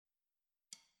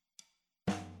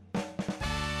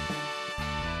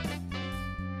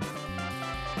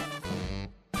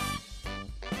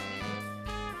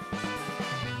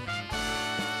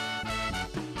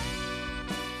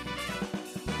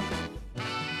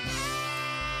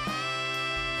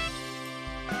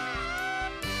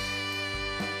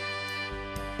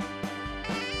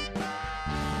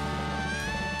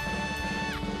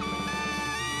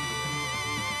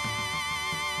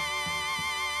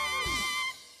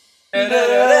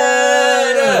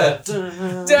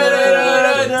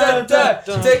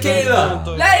Tequila.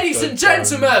 Ladies and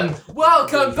gentlemen,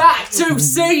 welcome back to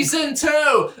season 2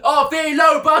 of the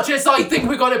Low Budgets I Think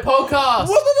We Got It podcast.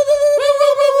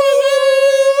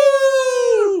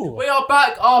 We are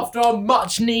back after a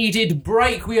much needed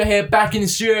break. We are here back in the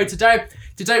studio today.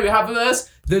 Today we have with us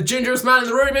the gingerest man in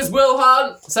the room is Will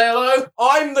Hunt. Say hello.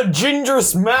 I'm the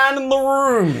gingerest man in the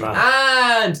room.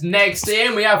 And next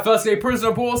in, we have firstly a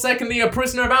prisoner of war, secondly a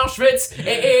prisoner of Auschwitz.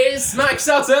 It is Max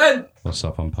Sutton. What's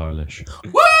up? I'm Polish.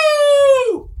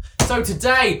 Woo! So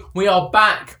today we are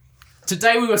back.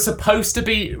 Today we were supposed to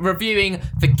be reviewing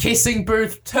The Kissing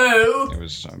Booth 2. It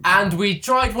was so bad. And we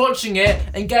tried watching it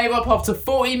and gave up after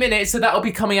 40 minutes, so that'll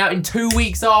be coming out in 2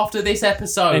 weeks after this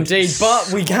episode. Indeed,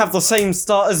 but we have the same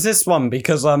start as this one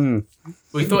because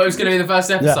we thought it was going to be the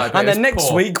first episode. yeah. But And then next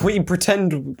poor. week we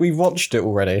pretend we watched it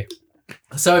already.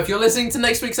 So if you're listening to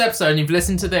next week's episode and you've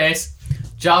listened to this,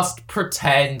 just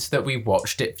pretend that we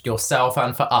watched it for yourself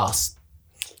and for us.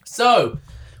 So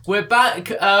we're back.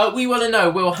 We want to know,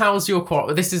 Will, how's your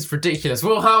quarantine? This is ridiculous.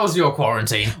 Will, how's your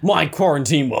quarantine? My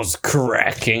quarantine was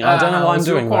cracking. I don't know why I'm How's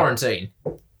your doing that. quarantine?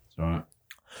 It's alright.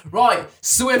 Right,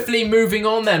 swiftly moving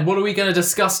on then. What are we going to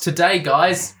discuss today,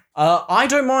 guys? I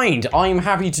don't mind. I'm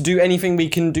happy to do anything. We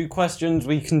can do questions.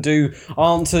 We can do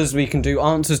answers. We can do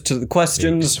answers to the Big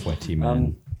questions. sweaty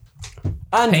man.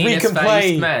 And we can Penis-faced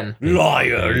play men.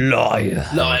 Liar, liar.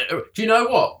 Liar. Do you know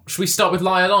what? Should we start with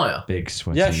Liar Liar? Big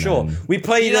sweaty Yeah, man. sure. We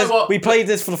played You know this. what? We played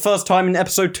this for the first time in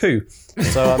episode 2.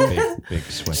 So Big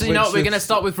sweaty So you know what? We're going to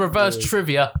start with reverse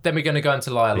trivia, then we're going to go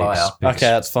into Liar Liar. okay,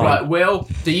 that's fine. Right, Will,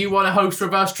 do you want to host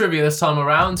reverse trivia this time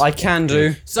around? I can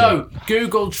do. So,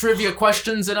 Google trivia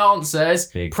questions and answers,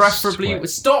 Big preferably... sweat.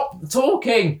 Stop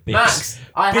talking, Big Max!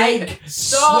 I hate it.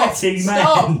 Stop! sweaty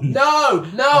Stop! man.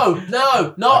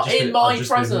 No! Not in my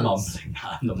presence.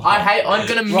 I'm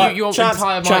going to mute your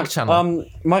entire mic channel.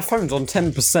 My phone's on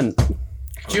 10%.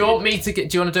 Do you want me to get...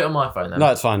 Do you want to do it on my phone then?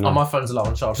 No, it's fine. No. Oh, my phone's low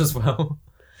on charge as well.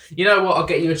 You know what? I'll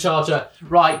get you a charger.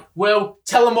 Right, Will,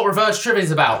 tell them what reverse trivia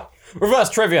is about. Reverse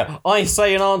trivia. I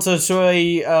say an answer to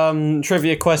a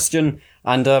trivia question,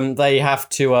 and they have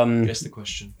to Guess the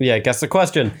question. guess the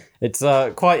question. It's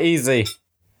quite easy.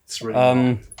 It's really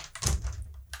hard.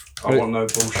 I want no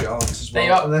bullshit answers. They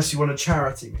Well, are- unless you want a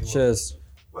charity. Cheers.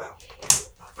 Well,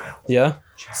 Yeah.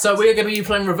 So we're going to be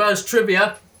playing reverse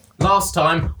trivia.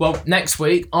 Next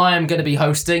week, I am going to be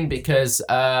hosting because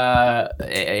that's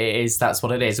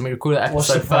what it is. And we recorded that What's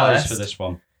the episode prize first. for this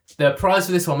one? The prize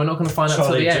for this one, we're not going to find out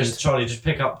until the end. Charlie, just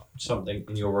pick up something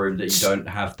in your room that you don't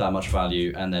have that much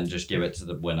value, and then just give it to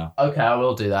the winner. Okay, I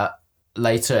will do that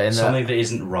later in the... Something that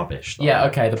isn't rubbish. Though. Yeah,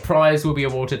 okay, the prize will be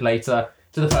awarded later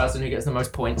to the person who gets the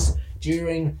most points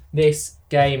during this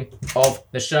game of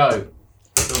the show.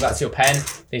 So that's your pen.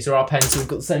 These are our pens, so we've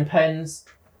got the same pens.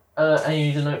 And you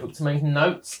need a notebook to make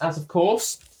notes, as of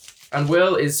course. And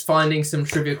Will is finding some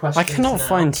trivia questions. I cannot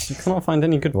now. find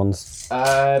any good ones.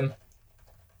 I'm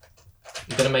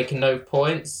gonna make a note of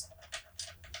points.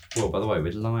 Well, by the way,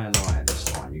 with Liar Liar this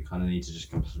time, you kind of need to just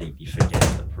completely forget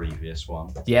the previous one.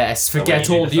 Yes, So when forget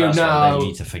do all the you first one, then know. you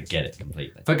need to forget it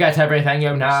completely. Forget everything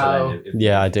you know. So then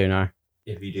Yeah, I do know.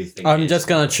 if you do think I'm it's- just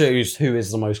gonna choose who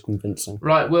is the most convincing.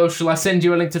 Right, Will, shall I send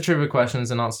you a link to trivia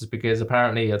questions and answers because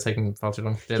apparently you're taking far too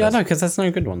long to do Yeah, this. no, because there's no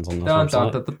good ones on this Dun, dun,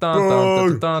 website. dun, dun,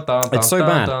 dun, dun, dun, dun, It's so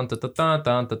bad. dun, dun, dun, dun,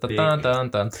 dun, dun, dun, dun, dun,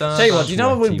 dun. Tell you what, do you know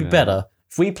what would be Sweaty man. better?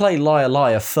 If we play Liar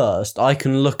Liar first, I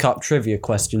can look up trivia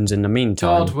questions in the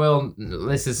meantime. God, Will,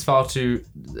 this is far too...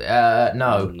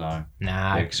 no. No.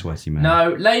 Nah. Big sweaty man.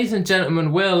 No, ladies and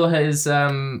gentlemen, Will has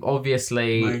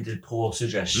obviously made a poor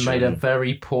suggestion. made a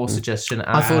very poor suggestion.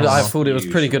 I thought it was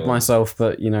pretty good usual. myself,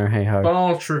 but you know, hey ho.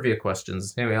 Bar trivia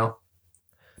questions. Here we are.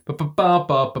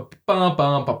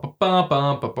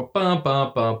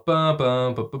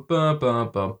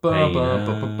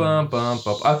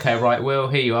 Okay, right, Will,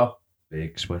 here you are.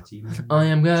 Big sweaty man. I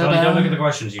am going Charlie, don't look at the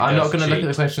questions. I'm not going to look at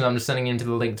the question, I'm just sending you into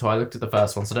the link to I looked at the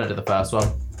first one, so don't do the first one.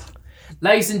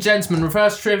 Ladies and gentlemen,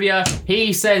 reverse trivia.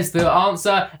 He says the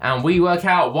answer, and we work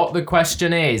out what the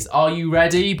question is. Are you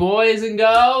ready, boys and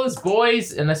girls?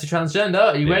 Boys, unless you're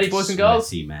transgender, are you ready, boys and girls?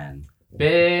 Sweaty man.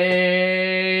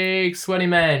 Big sweaty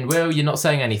men. Will, you're not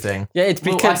saying anything. Yeah, it's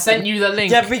Will, because I sent you the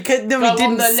link. Yeah, because no, Go it on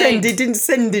didn't the send. link. It didn't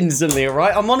send instantly. All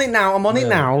right, I'm on it now. I'm on it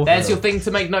now. There's your thing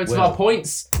to make notes of Will. our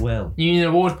points. Well. You can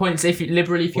award points if you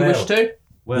liberally if you Will. wish to.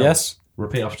 Well. Yes.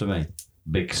 Repeat after me.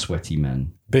 Big sweaty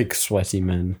men. Big sweaty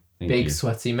men. Thank Big you.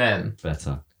 sweaty men.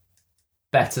 Better.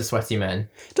 Better sweaty men.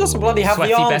 It doesn't bloody have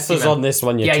Sweaty the Betty answers man. on this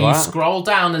one, you Yeah, you twat. scroll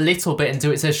down a little bit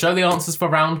until it says show the answers for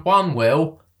round one,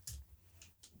 Will.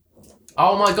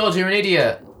 Oh my god, you're an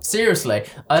idiot. Seriously,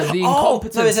 the Oh,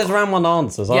 incompetence. so it says round one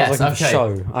answers. I Yes, was looking okay. for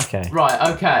show. Okay.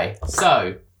 Right. Okay.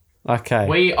 So Okay.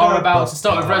 we are about to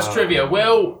start with Res Trivia.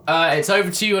 Will, it's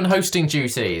over to you on hosting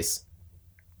duties.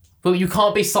 Well, you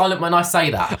can't be silent when I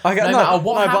say that. Okay, no no, matter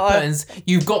what no, but happens,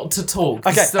 you've got to talk.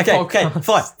 This is the Okay,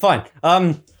 podcast. fine.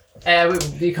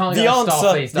 You can't The go stuff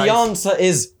answer these days. the answer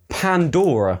is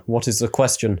Pandora. What is the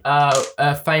question?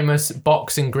 A famous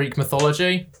box in Greek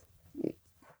mythology.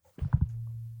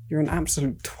 You're an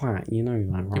absolute twat, you know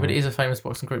that, right? Yeah, but it is a famous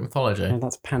box in Greek mythology. No,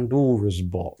 that's Pandora's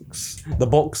box. The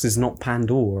box is not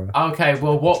Pandora. Okay,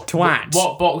 well, what Twat.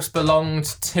 What box belonged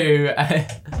to?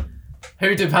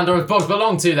 Who did Pandora's box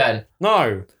belong to then?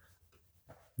 No.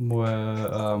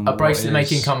 A bracelet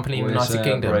making company in the United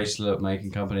Kingdom. Bracelet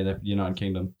making company, the United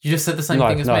Kingdom. You just said the same No,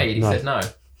 thing as no, me. You no. said no.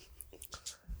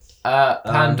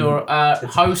 Pandora,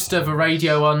 host of a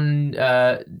Radio 1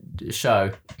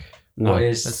 show. No. What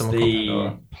is There's someone called the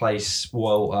Pandora. place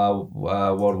World of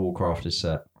Warcraft is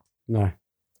set? No.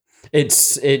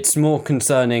 It's more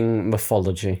concerning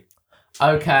mythology.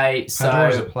 Okay,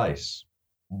 Pandora's a so place.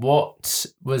 what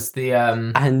was the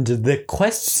And the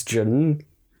question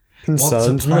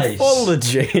concerns place?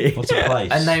 mythology. What's a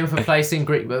place? a name of a place in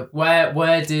Greek?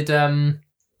 Where did who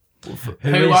is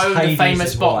owned the Hades'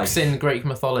 famous box wife? in Greek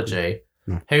mythology?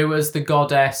 No. Who was the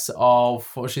goddess of?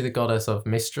 What was she? The goddess of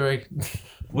mystery?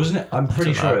 Wasn't it? I'm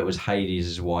pretty don't sure know. it was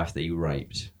Hades' wife that he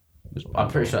raped. I'm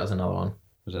pretty sure that's another one.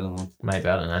 Was it another one? Maybe,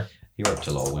 I don't know. He raped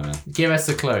a lot of women. Give us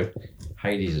a clue.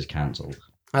 Hades is cancelled.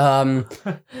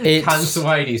 It's Cancel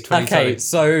Hades 2020. okay.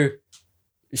 So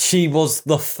she was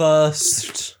the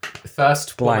first.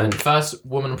 First woman. Blank. First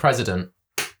woman president.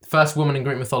 First woman in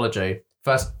Greek mythology.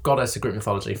 First goddess of Greek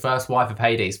mythology. First wife of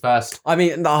Hades. First. I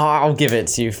mean, I'll give it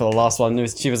to you for the last one.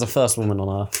 She was the first woman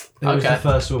on Earth. Who was Okay. the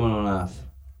first woman on Earth?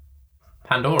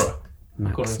 Pandora.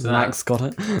 According to that. Max got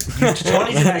it.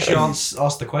 Charlie didn't actually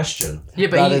ask the question. Yeah,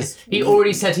 That but is- he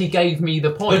already said he gave me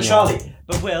the point.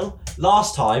 But Will,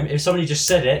 last time, if somebody just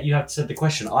said it, you have to say the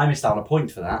question. I missed out on a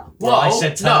point for that. Well, I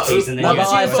said turkeys and then no, you but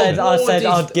I said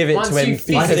I'd give it Once to him you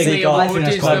because physically he got awarded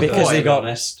that's the quite because he point. got-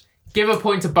 honest. Give a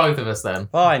point to both of us then.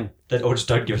 fine. Or just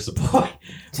don't give us a point.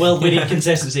 Well, we need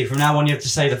consistency. From now on, you have to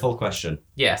say the full question.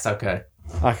 Yes, okay.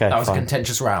 Okay, That was a fine.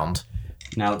 contentious round.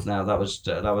 Now that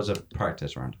was a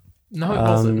practice round. No, it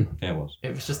wasn't. Yeah, it was.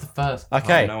 It was just the first.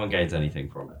 Okay, No one gains anything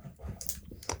from it.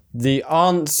 the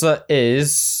answer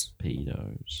is.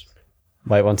 Pedos.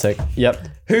 Wait one sec. Yep.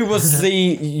 Who was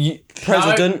the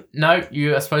president? No,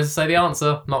 you are supposed to say the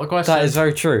answer, not the question. That is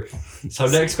very true. So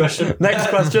next question. Next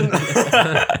question. Who's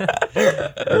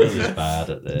bad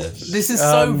at this? This is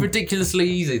so ridiculously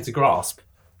easy to grasp.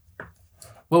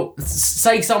 Well,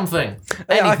 say something.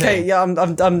 Anything. Okay, yeah, I'm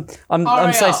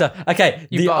Hurry saying up, so. Okay,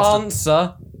 you the bastard.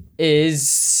 answer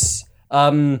is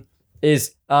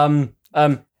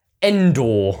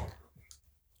Endor.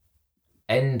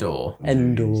 Endor.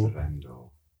 Endor.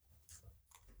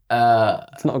 Uh,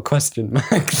 It's not a question,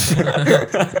 Max.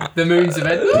 the moons of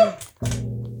Endor.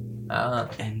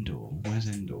 Endor. Where's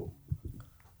Endor?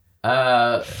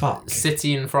 Fuck.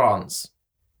 City in France.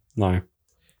 No.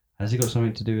 Has it got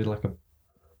something to do with like a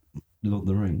Lord of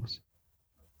the Rings?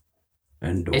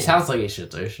 Endor. It sounds like it should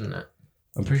do, shouldn't it?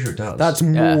 I'm pretty sure it does. That's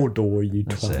Yeah. Mordor, you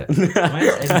That's twat. it.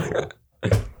 Where's Endor?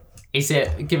 Is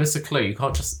it? Give us a clue. You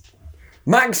can't just.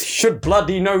 Max should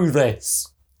bloody know this.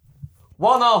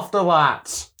 One after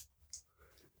that.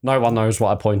 No one knows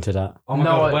what I pointed at. Oh my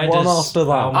No, god, where one does... after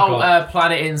that. Oh, my Oh, God.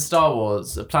 Planet in Star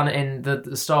Wars. A planet in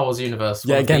the Star Wars universe.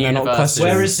 Yeah, One of the again, they're not universes.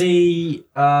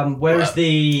 questions. Where is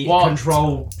the What?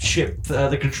 control ship,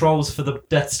 the controls for the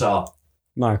Death Star?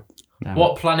 No.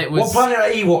 What planet was? What planet are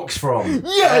Ewoks from?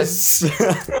 Yes!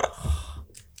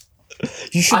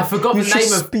 You should, I forgot you the should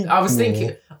name of. speak I was more.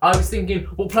 thinking.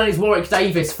 What planet is Warwick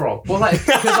Davis from? Well, like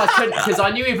because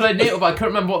I knew he played Neil, but I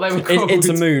couldn't remember what they were called. It's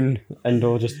a moon,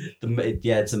 Endor just.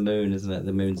 Yeah, it's a moon, isn't it?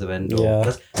 The moons of Endor.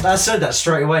 Yeah. I said that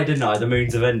straight away, didn't I? The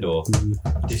moons of Endor.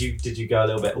 Did you go a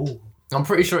little bit? Ooh, I'm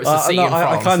pretty sure it's a sea no, in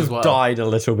France I kind as of well. died a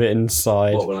little bit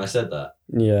inside. what when I said that?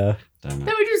 Yeah. Damn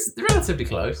They it. were just relatively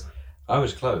close. I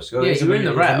was close. Yeah, you were in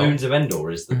the realm. The moons of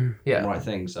Endor is the Yeah. right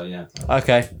thing. So yeah.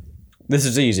 Okay. This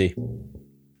is easy.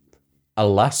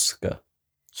 Alaska.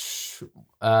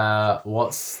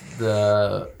 What's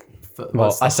the?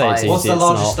 Well, I say it's highest- easy. What's the it's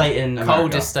largest not. state in America?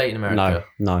 coldest state in America?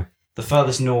 No. The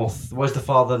furthest north. Where's the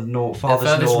farthest The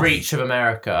farthest furthest north? reach of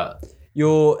America.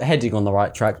 You're heading on the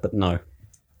right track, but no.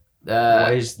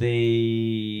 What is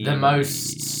the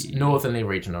most northerly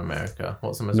region of America.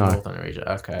 What's the most No. northerly region?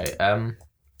 Okay.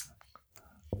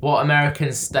 What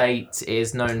American state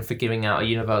is known for giving out a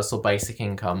universal basic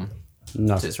income?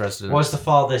 No. It's its residents. What's the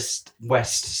farthest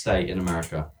west state in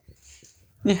America?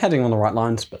 You're heading on the right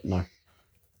lines, but no.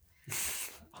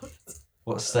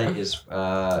 What state is?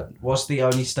 What's the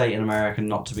only state in America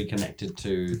not to be connected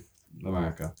to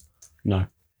America? No.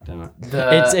 Damn it.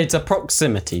 It's a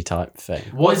proximity type thing.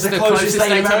 What's the closest state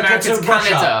to America to Canada?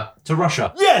 Russia? To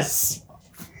Russia. Yes!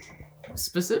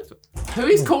 Specific. Who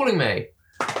is calling me?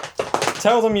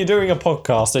 Tell them you're doing a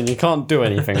podcast and you can't do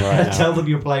anything right now. Tell them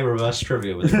you're playing reverse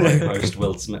trivia with great host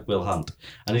Will Hunt.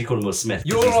 I need to call him Will Smith.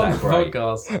 'Cause You're he's on that the great.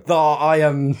 podcast. I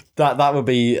am that would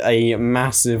be a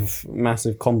massive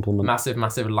compliment.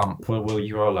 Massive lump. Well,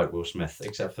 you are like Will Smith,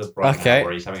 except for right Okay. now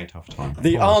where he's having a tough time.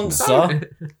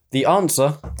 The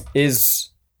answer is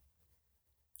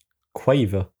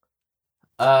quaver.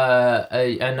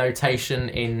 A notation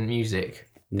in music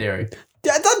theory.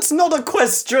 Yeah, that's not a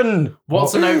question.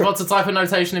 What's a type of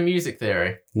notation in music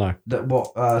theory? No. That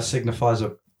what signifies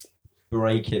a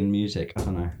break in music? I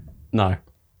don't know. No.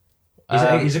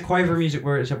 Is a quaver music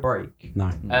where it's a break? No.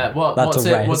 That's What's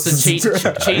a what's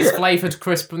a cheese flavoured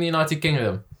crisp from the United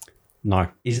Kingdom? No.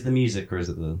 Is it the music or is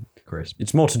it the crisp?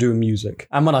 It's more to do with music.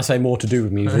 And when I say more to do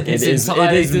with music, It's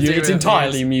entirely to do it's with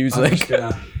entirely music.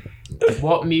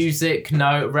 What music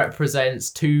note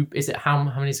represents two? Is it how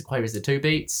many is a quaver? Is it 2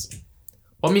 beats?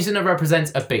 What music note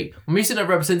represents a beat? What music note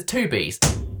represents 2 beats?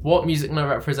 What music note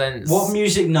represents? What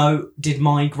music note did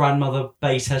my grandmother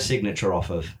base her signature off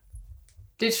of?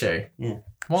 Did she? Yeah.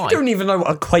 Why? I don't even know what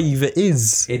a quaver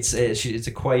is. It's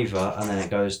a quaver and then it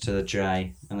goes to the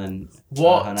J and then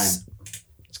What? her name.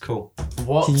 It's cool.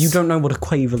 What? You don't know what a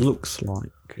quaver looks like.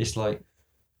 It's like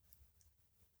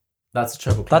That's a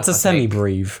treble clef. That's a I think.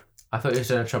 semi-breathe. I thought you were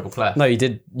doing a treble clef. No, you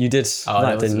did Oh, that,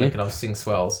 I was didn't you? looking. I was singing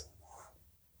swells.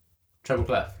 Treble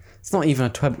clef. It's not even a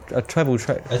treble Yeah,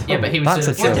 but he was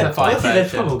That's doing a a treble. simplified version.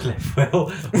 treble cliff.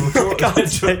 Well,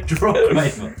 draw a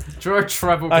quaver. Draw a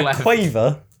treble A clef.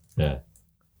 quaver Yeah.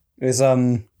 is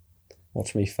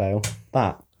watch me fail.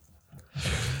 That.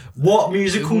 What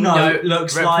musical note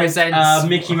looks represents- like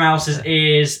Mickey Mouse's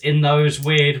ears in those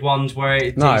weird ones where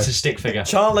it's No. a stick figure?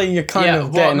 Charlie, you're kind Yeah, of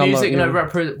what getting on music the,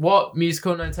 note what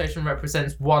musical notation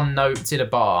represents 1 note in a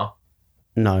bar?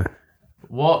 No.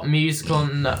 What musical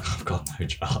I've got no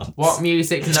chance. what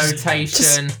music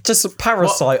notation Just a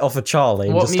parasite off of Charlie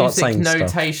and what just start music saying stuff.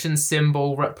 notation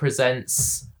symbol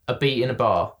represents a beat in a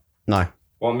bar? No.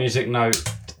 What music note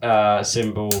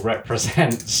symbol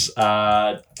represents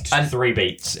 3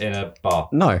 beats in a bar?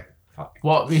 No.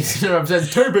 What music note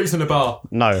represents 2 beats in a bar?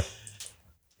 No.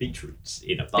 Beetroots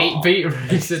in a bar.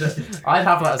 Beetroots in a I'd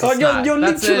have that as a God, snack.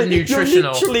 That's a nutritional.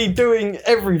 you're literally doing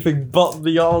everything but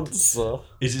the answer.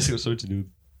 Is it so to do?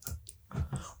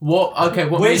 What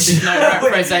Which- music note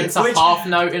represents which- a half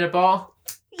note in a bar?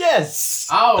 Yes.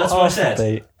 Oh, That's what I said. no,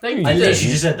 you I didn't. literally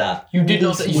just said that. You did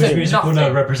not say. You Which said musical nothing.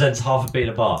 note represents half a beat in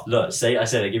a bar? Look, see, I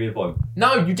said it. Give me a point.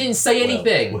 No, you didn't say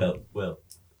anything. Will.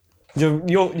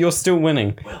 You're still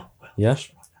winning.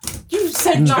 Yes. You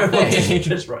said nothing.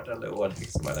 Just write down a little one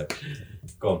next to my note.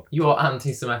 Go on. You are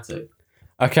anti-Semitic,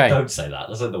 Okay. Don't say that.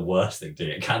 That's like the worst thing to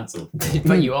get cancelled.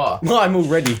 but you are. Well, I'm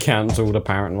already cancelled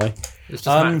apparently. It's just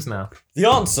Um, Max now. The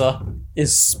answer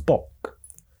is Spock.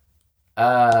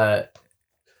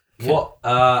 What?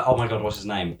 Oh my god, what's his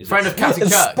name? Is Friend it of Captain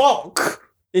Kirk. Spock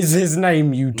is his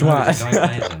name, you No, it's twat. a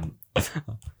guy amazing.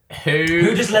 Who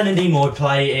Who? does Leonard Nimoy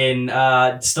play in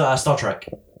Star Trek?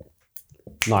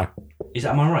 No.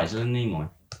 Am I right? Is it Leonard Nimoy?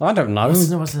 I don't know.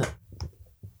 No, wasn't it?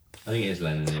 I think it is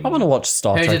Leonard Nimoy. I want to watch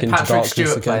Star Who Trek did Into Patrick Darkness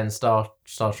Stewart play again. in Star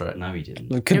Trek? No, he didn't.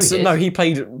 Who he No, is? he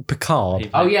played Picard. He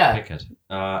played Oh, yeah. Pickard.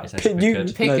 It's actually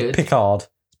Pickard. Pickard? Picard.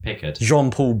 Pickard.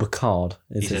 Jean-Paul Picard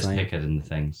is He his says name. Pickard in the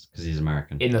things because he's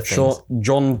American. In the things.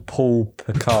 John-Paul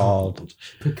Picard.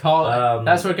 Picard.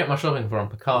 That's where I get my shopping from.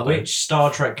 Picard. Which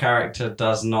Star Trek character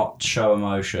does not show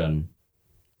emotion?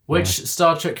 Which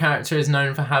Star Trek character is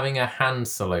known for having a hand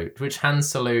salute? Which hand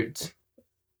salute?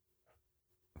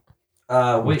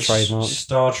 Which trademark.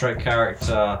 Star Trek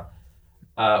character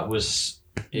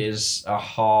is a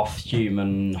half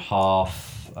human,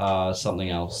 half something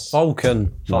else?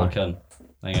 Vulcan. Vulcan.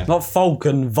 There you go. Not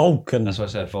Falcon, Vulcan. That's what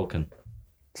I said. Vulcan.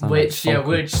 Sound like Which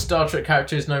Falcon. Star Trek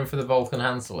character is known for the Vulcan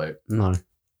hand salute? No.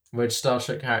 Which Star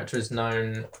Trek character is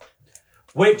known?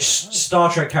 Which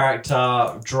Star Trek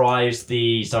character drives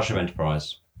the Starship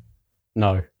Enterprise?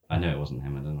 No. I knew it wasn't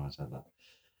him. I don't know why I said that.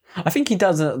 I think he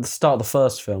does it at the start of the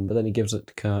first film, but then he gives it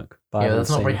to Kirk. But I Yeah, haven't that's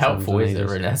not seen very the films helpful, in is it?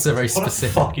 ages. Really, that's a very What a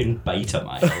specific. fucking beta,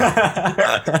 mate.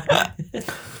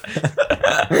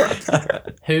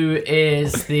 Who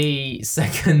is the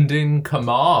second in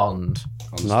command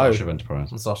On No. Starship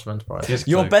Enterprise. on Starship Enterprise?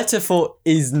 You're better for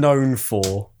is known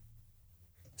for.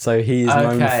 So he is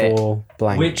Okay. known for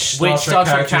blank. Which Star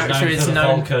Trek character is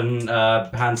known for the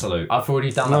Vulcan hand salute? I've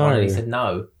already done that one and he said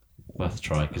no. Worth a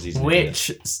try because he's an idiot.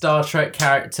 Which Star Trek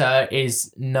character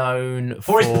is known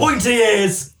For his pointy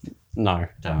ears! No.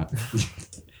 Damn it.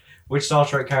 Which Star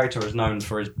Trek character is known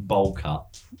for his bowl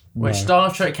cut? Which No.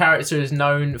 Star Trek character is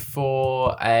known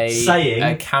for Saying-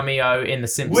 a cameo in The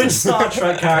Which Simpsons? Star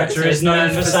Trek character is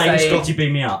known for saying Scotty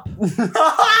beam me up? You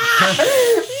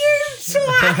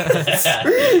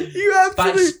twat! You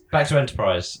Back to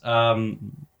Enterprise.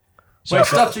 So Which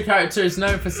Star Trek character is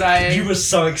known for saying... you were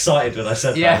so excited when I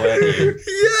said Yeah. that, weren't you?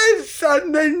 Yes,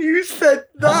 and then you said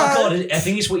Oh my god, I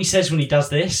think it's what he says when he does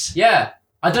this. Yeah,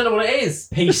 I don't know what it is.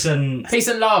 Peace and... Peace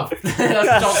and love.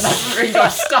 That's Ringo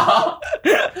Starr.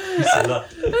 Peace and love.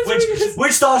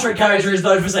 Which Star Trek character is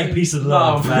known for saying peace and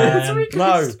love, man?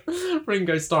 No.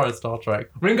 Ringo Starr in Star Trek.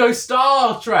 Ringo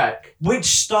Star Trek. Which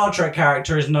Star Trek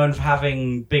character is known for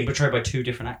being portrayed by two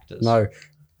different actors? No.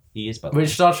 He is, by the way.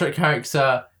 Which Star Trek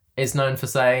character is known for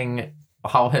saying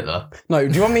Heil Hitler? No,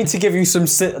 do you want me to give you some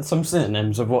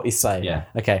synonyms of what he's saying? Yeah.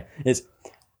 Okay. It's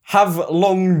have a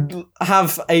long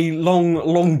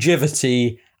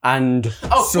longevity and Which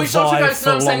Star Trek survive character is for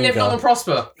known for saying live long and longer.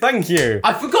 prosper? Thank you.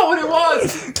 I forgot what it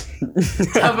was.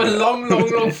 Have a long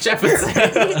longevity.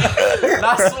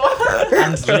 That's what.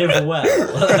 And live well.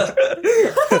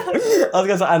 I was going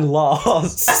to say and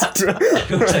last.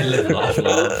 You'll say live, laugh,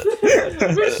 love.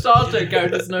 Which Star Trek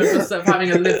character is known for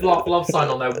having a live, laugh, love sign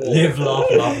on their wall? Live, laugh,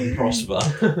 love, and prosper.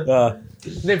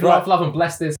 Live, laugh, love, and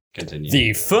bless this. Continue.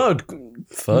 The third. No,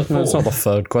 it's not the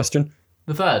third question.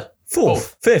 The third.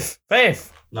 Fourth. Fifth.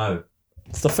 No.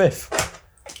 It's the fifth.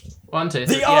 1, 2,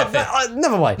 3. The Yeah, fifth.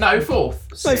 never mind. No, fourth.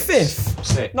 No, fifth.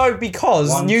 Six. No, because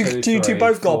One, you two, two three,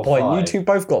 both got a four, point. You five. two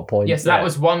both got a point. Yes, that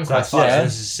was one That's question. five, Yeah. so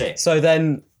this is six. So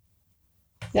then.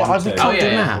 Yeah, One, I two, can't Oh, do yeah,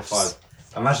 yeah. maths.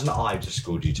 Five. Imagine that I've just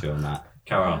scored you two on that.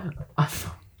 Carry on.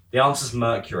 The answer's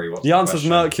Mercury. What's The answer's question?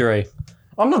 Mercury.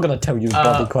 I'm not going to tell you the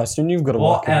bloody question. You've got to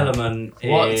What work it out. element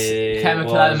What is...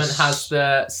 chemical element has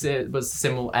was the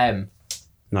symbol M?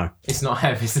 No. It's not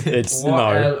M, is it? It's What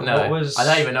no. no. What was... I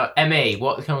don't even know. ME.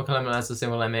 What chemical element has the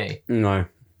symbol ME? No.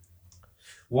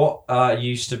 What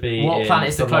used to be... What in planet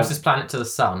is the thermo- closest planet to the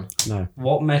sun? No.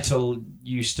 What metal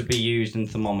used to be used in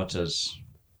thermometers?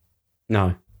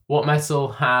 No. What metal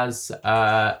has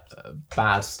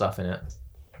bad stuff in it?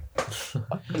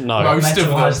 No. Most What of metal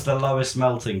them. has the lowest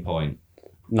melting point?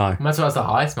 No. Metal has the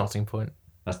highest melting point.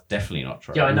 That's definitely not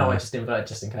true. Yeah, I know. No. I just inverted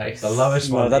just in case. The lowest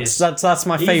No, one that's is... that's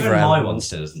my favourite. Even my element. one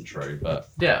still isn't true, but...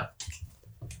 Yeah.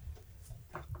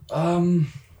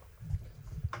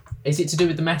 Is it to do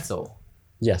with the metal?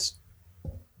 Yes.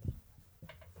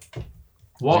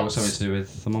 What? Has it got something to do with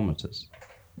thermometers?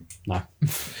 No.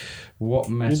 What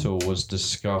metal was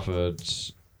discovered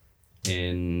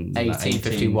in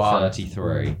 1851.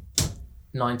 1833?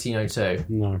 1902.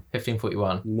 No.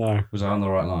 1541. No. Was I on the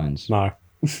right lines? No.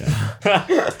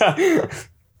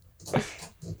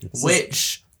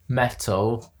 Which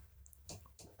metal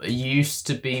used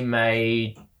to be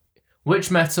made...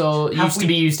 Which metal Have used to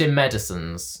we- be used in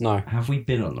medicines? No. Have we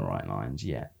been on the right lines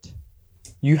yet?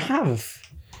 You have.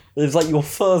 It's like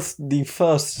the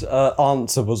first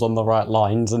answer was on the right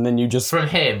lines, and then you just. From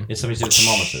him? It's something to do with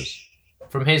thermometers.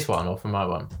 From his one or from my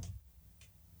one?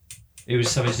 It was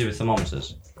something to do with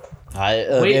thermometers.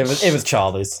 It was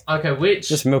Charlie's. Okay, which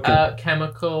Just milk it.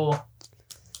 chemical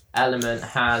element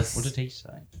has... What did he say?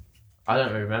 I don't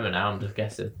really remember now, I'm just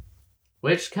guessing.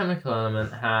 Which chemical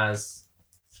element has...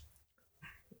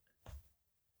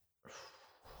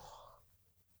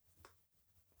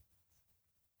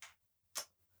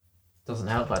 Doesn't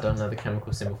help, I don't know the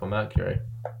chemical symbol for mercury.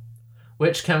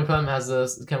 Which chemical element has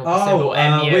the chemical symbol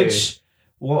Mu?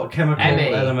 What chemical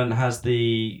Me. element has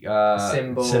the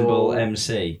Symbol- symbol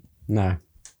MC? No. Are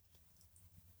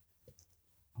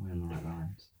we on the right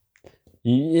lines?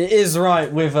 It is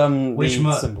right with Which the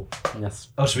mo- symbol. Yes.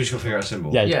 Oh, so we just got to figure out a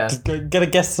symbol. Yeah. Yeah. Get a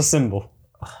guess the symbol.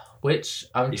 Which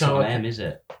I'm It's trying not to an work- M, is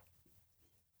it?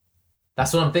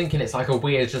 That's what I'm thinking. It's like a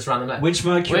weird, just random. Which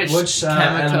mercury? Which Which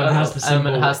chemical element has the symbol?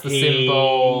 element has the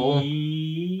symbol-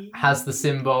 E- Has the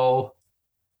symbol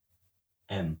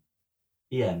M.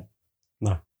 EM.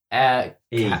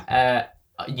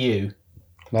 U.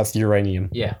 That's uranium.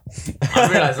 Yeah, I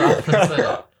realised that. After I said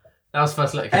it. That was the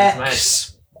first letter came to my head.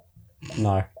 X.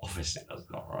 No. Obviously, that's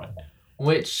not right.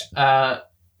 Which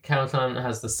chemical element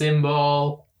has the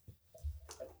symbol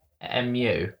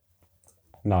Mu?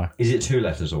 No. Is it 2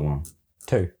 letters or 1?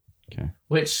 2.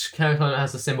 Which chemical element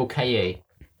has the symbol Ke?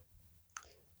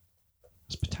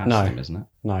 It's potassium, isn't it?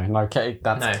 No. K.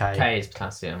 That's No, K. K is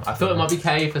potassium. I thought it might be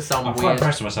K for some I'm quite weird.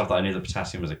 impressed with myself that I knew that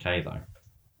potassium was a K, though.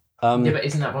 Yeah, but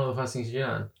isn't that one of the first things you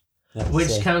learn?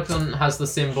 Which chemical element has the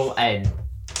symbol N?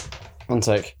 One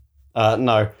sec.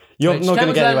 No. You're Which not going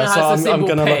to get chemical anywhere, element so has I'm the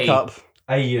going to symbol look P? up.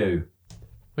 AU.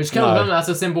 Which chemical No. element has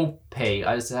the symbol P?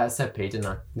 I said P, didn't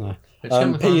I? No. Which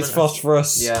chemical P is element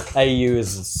phosphorus. Yeah. AU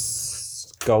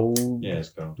is gold. Yeah, it's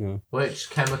gone. Which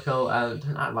chemical element...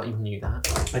 Don't act like you knew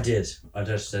that. I did. I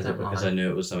just said Don't it because lie. I knew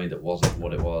it was something that wasn't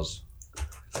what it was.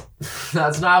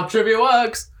 That's not how trivia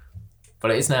works.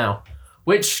 But it is now.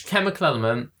 Which chemical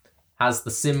element has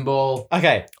the symbol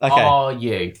Okay.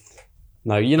 RU?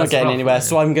 No, you're not That's getting rough, anywhere, isn't it?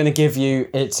 so I'm going to give you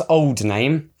its old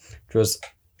name, which was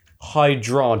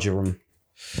hydrargyrum.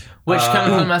 Which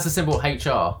chemical element has the symbol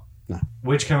HR?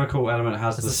 Which chemical element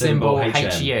has It's the the symbol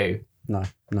HN? HU. No.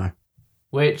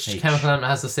 Which H. chemical element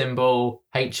has the symbol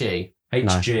HE? HG.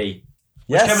 Yes.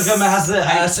 Which chemical element has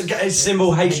the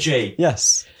symbol HG?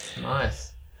 Yes.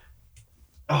 Nice.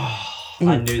 Oh,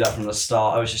 I knew that from the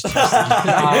start. I was just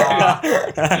testing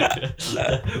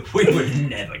you. We were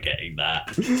never getting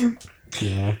that.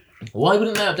 Yeah. Why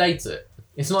wouldn't they update it?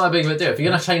 It's not that big of a deal. If you're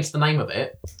going to change the name of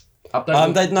it,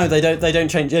 update it. They don't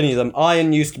change any of them.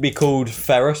 Iron used to be called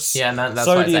ferrous. Yeah, man, that's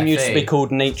why it's Sodium used to Fe. be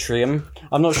called natrium.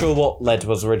 I'm not sure what lead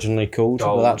was originally called, but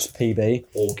Gold. that's PB.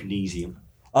 Magnesium.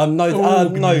 No. I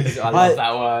love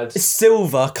that word.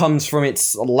 Silver comes from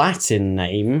its Latin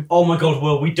name. Oh my god,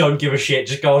 Will, we don't give a shit.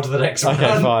 Just go on to the next one.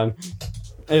 Okay, fine.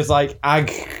 It was like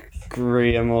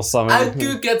agrium or something.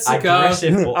 Agu gets a go.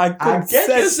 Aggressive.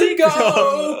 Gets a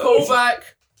go. Call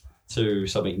back. To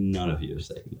something none of you have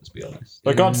said, let's be honest.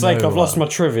 For God's sake, I've lost my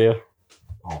trivia.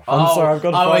 I'm sorry, I've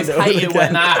got to I always find it all hate it when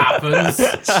again. that happens.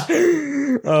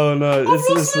 Oh no, this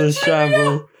is a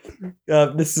shamble.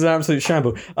 This is an absolute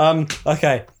shamble. Okay.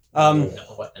 Okay,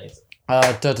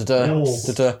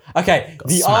 Got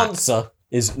the smacked. answer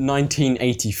is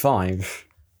 1985.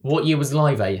 What year was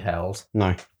Live Aid held?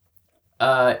 No.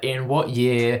 In what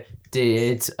year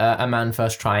did a man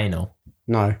first try anal?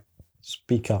 No.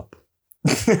 Speak up.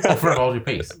 Or for a hold your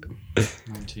peace?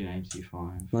 1985.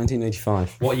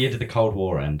 1985. What year did the Cold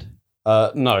War end?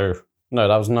 No,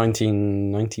 that was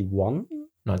 1991.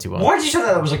 91. Why did you say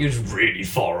that? That was like it was really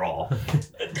far off.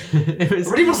 It was-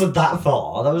 It really wasn't that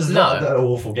far. That was No. not an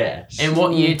awful guess. In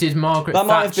what year did Margaret That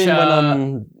might have Thatcher...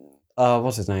 been when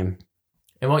what's his name?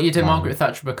 In what year did Wow. Margaret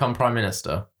Thatcher become Prime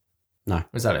Minister? No.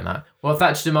 Was that in that? What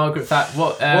Thatcher did Margaret Thatcher...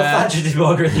 What Thatcher did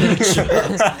Margaret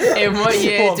Thatcher? In what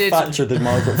year What did... Thatcher did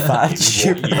Margaret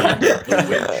Thatcher? What year did the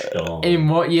witch die? In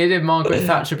what year did Margaret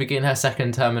Thatcher begin her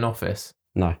second term in office?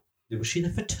 No. Was she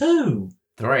there for 2?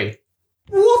 3.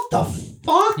 What the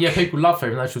fuck? Yeah, people loved her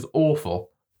even though she was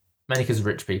awful. Mainly because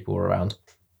rich people were around.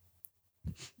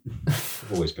 I've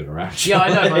always been around. Yeah, I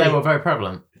know, but they were very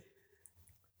prevalent.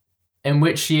 In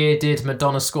which year did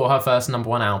Madonna score her first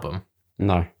 #1 album?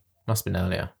 No. Must have been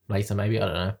earlier. Later, maybe? I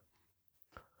don't know.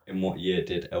 In what year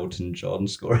did Elton John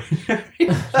score?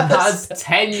 That's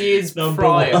 10 years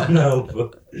prior.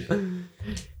 album.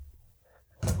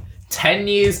 10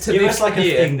 years to Give this us like a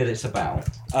year. thing that it's about.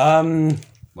 It's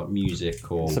Like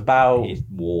music or about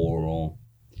war or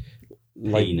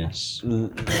like penis. Is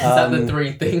that the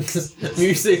 3 things?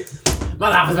 Music. My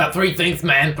life is about 3 things,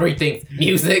 man. 3 things.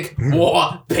 Music,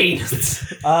 war,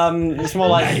 penis. it's more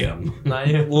like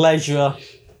Damn. leisure,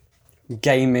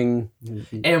 gaming.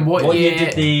 In what year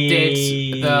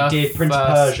did Prince of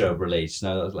Persia release?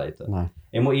 No, that was later. No.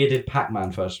 In what year did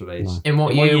Pac-Man first release? No. In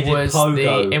what In what year year did was Pogo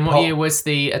the? In what pop? year was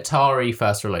the Atari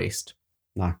first released?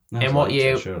 No. That was In what later,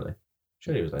 year- Surely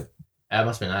it was later. It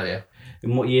must have been earlier.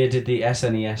 In what year did the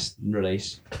SNES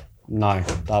release? No,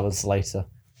 that was later.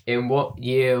 In what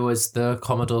year was the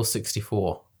Commodore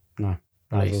 64? No,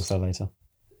 that was released? also later.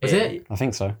 Was it? I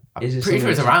think so. Is it Pretty sure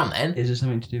it's something- around then. Is it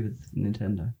something to do with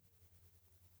Nintendo?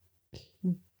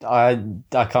 I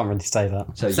can't really say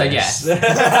that. So yes.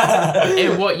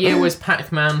 In what year was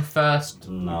Pac-Man first?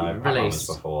 No, Pac-Man Released.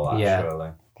 was before that, Yeah. surely.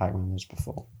 Pac-Man was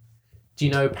before. Do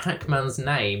you know Pac-Man's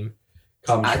name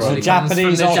Comes actually from,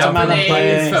 Japanese comes from the Ottoman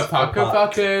Japanese Empire. for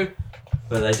Paku Paku?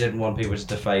 but they didn't want people to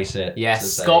deface it. Yes, to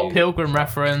say- Scott Pilgrim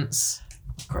reference.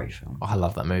 Great film. Oh, I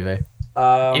love that movie.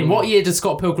 In In what year did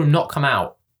Scott Pilgrim not come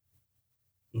out?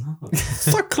 No.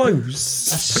 So close.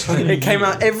 so It came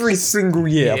out every single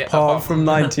year, Yeah, apart from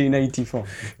 1984.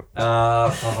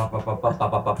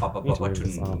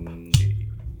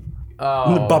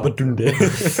 Oh, Babadunde.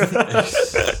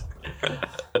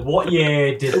 What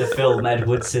year did the film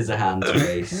Edward Scissorhands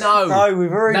release? no. No,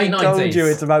 we've already Late told 90s. you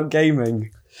it's about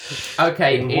gaming.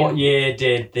 Okay, In what year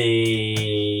did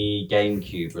the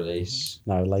GameCube release?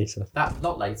 No, later. that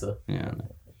not later. Yeah.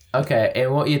 Okay,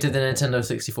 in what year did the Nintendo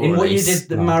 64 In what year release? did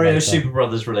the No, Mario later. Super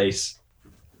Brothers release?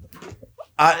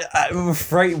 I'm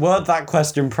afraid word that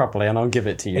question properly, and I'll give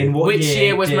it to you. In what Which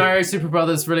year was did- Mario Super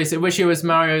Brothers released? Which year was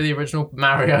Mario the original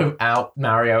Mario out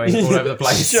Marioing all over the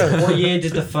place? Sure. What year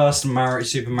did the first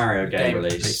Super Mario game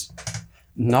release?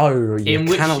 No, you In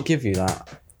which- cannot give you that.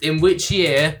 In which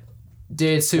year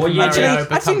did Super Well, yeah, Mario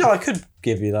Actually, become? no, I could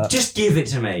give you that. Just give it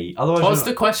to me. Otherwise, What's we're the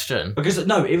not- question? because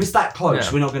no, if it's that close,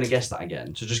 Yeah. we're not going to guess that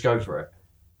again. So just go for it.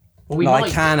 Well, we No, I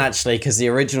might. can actually, because the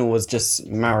original was just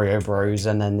Mario Bros,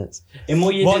 and then it's In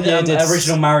what year What year did did the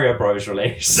original Mario Bros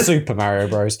release? Super Mario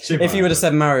Bros. Super If you Mario would have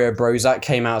said Mario Bros, that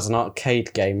came out as an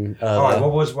arcade game. All right.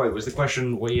 Was the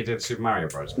question what year did Super Mario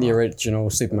Bros? the original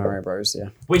Super Mario Bros. Yeah.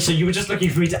 Wait, so you were just looking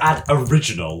for me to add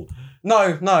original? No.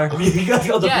 You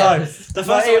got the Yeah. no. The But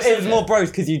first it was more Bros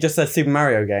because you just said Super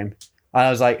Mario game. And I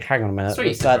was like, hang on a minute.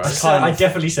 Sweet, That's Bros. kind I of,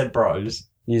 definitely said Bros.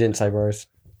 you didn't say Bros.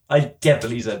 I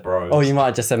definitely said Bros. Oh, you might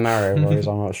have just said Mario Bros.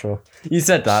 I'm not sure. You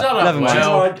said that. Shut up, Never mind. Will.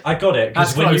 No, I got it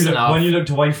That's because close enough. when you looked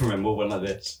away from him, we went like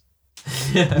this.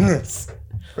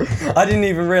 I didn't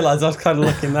even realise I was kind of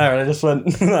looking there, and I just went.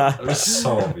 It was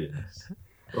so obvious.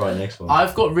 Right, next one.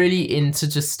 I've got really into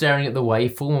just staring at the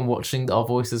waveform and watching our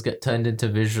voices get turned into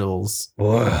visuals.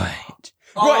 Right.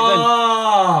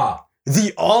 Ah!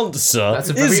 The answer That's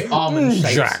a very is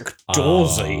almond-shaped- Jack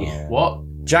Dorsey. What?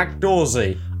 Jack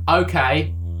Dorsey.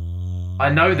 Okay. I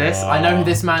know this. I know who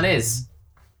this man is.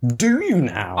 Do you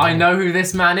now? I know who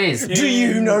this man is. Do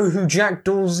you know who Jack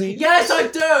Dorsey? Yes, I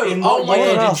do. In Oh what my year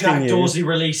God. did asking Jack you. Dorsey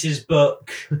release his book?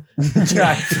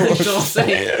 Jack Jack Dorsey.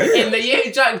 In the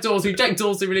year Jack Dorsey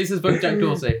releases book Jack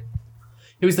Dorsey.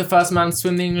 Who was the first man to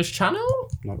swim the English Channel?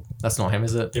 No. That's not him,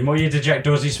 is it? In what year did Jack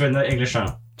Dorsey swim the English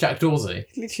Channel? Jack Dorsey.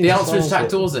 The answer is Jack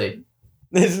Dorsey.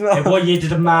 It's In not. what year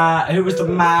did the man? Who was the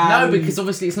man? No, because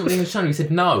obviously it's not the English Channel. You said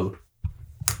no.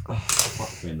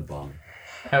 Fuck me in the bum.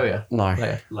 Hell yeah. No.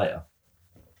 Later. Later.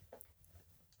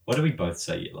 Why do we both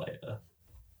say it later?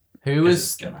 Who 'Cause was?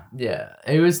 it's gonna. Yeah.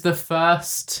 Who was the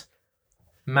first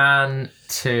man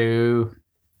to?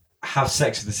 Have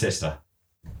sex with the sister.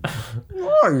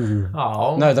 No.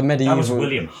 Oh. No, the That medieval. was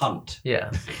William Hunt.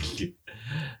 Yeah.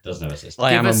 Doesn't have a sister.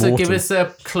 I am Give immortal. us a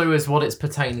clue as what it's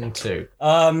pertaining to.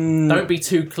 Um. Don't be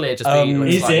too clear. Just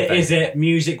be. Is it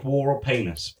music, war, or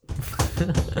penis?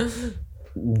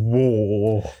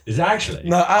 War. Is it actually?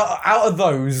 No, out of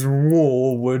those,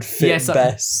 war would fit Yes,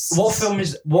 best. What film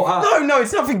is what? No,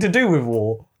 it's nothing to do with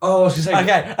war. Oh, I was gonna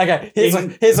say. Okay.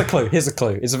 Here's a clue. Here's a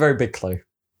clue. It's a very big clue.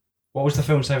 What was the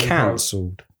film saying?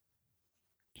 Cancelled.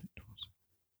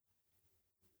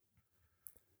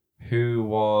 Who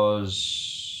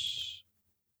was?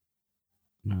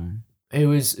 No. It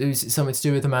was something to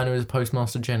do with the man who was a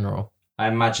postmaster general. I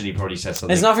imagine he probably said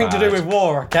something. It's nothing to do bad. with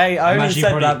war. Okay, I only imagine he said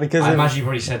probably- that because I of- imagine he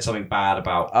probably said something bad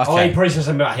about. Oh, Okay. he probably said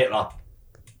something about Hitler.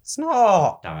 it's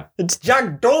not. Damn it. It's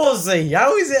Jack Dorsey.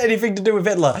 How is it anything to do with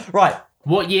Hitler? Right,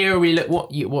 What year are we?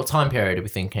 What time period are we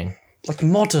thinking? like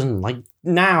modern, like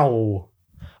now.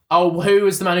 Oh, who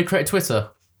was the man who created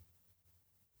Twitter?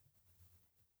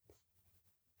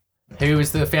 Who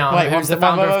was the founder? Who was the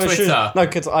founder of Twitter? No,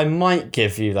 because I might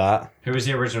give you that. Who was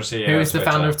the original CEO? Who was the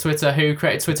Twitter? founder of Twitter? Who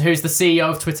created Twitter? Who's the CEO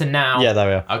of Twitter now? Yeah, there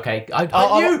we are. Okay, I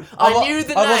knew the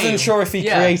name. I wasn't sure if he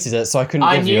Yeah. created it, so I couldn't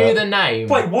I give you knew it. the name.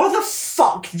 Wait, why the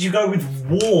fuck did you go with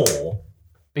war?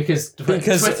 because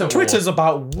Because Twitter's war.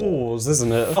 about wars,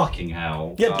 isn't it? Fucking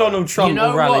hell. Get Donald Trump You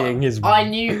know rallying what? his. I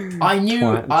knew,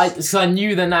 Twats. so I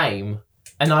knew the name,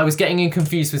 and I was getting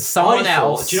confused with someone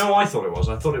else. Do you know what I thought it was?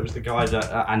 I thought it was the guy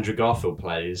that Andrew Garfield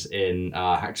plays in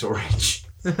Hacksaw Ridge.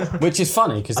 Which is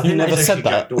funny because I you think never that is said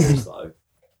actually Jack that. Dawes, though.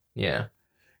 Yeah,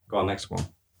 Go on, next one.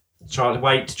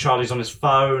 Charlie's on his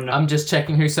phone. I'm just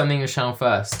checking who's something English channel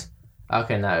first.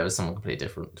 Okay, no, it was someone completely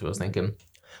different to what I was thinking.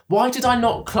 Why did I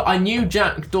not? I knew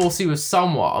Jack Dorsey was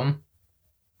someone,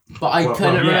 but I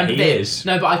couldn't remember he it. is.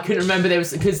 No, but I couldn't remember there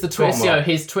was because the Twitter Go on, CEO,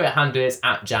 his Twitter handle is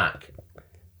 @Jack.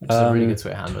 Which is a really good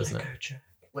Twitter handle, isn't it?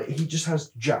 Wait, he just has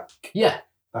Jack. Yeah,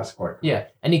 That's quite cool. yeah,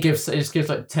 and he just gives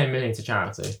like 10 million to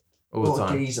charity all the What a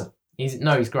time. geezer.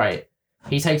 He's great.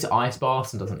 He takes ice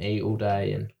baths and doesn't eat all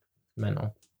day and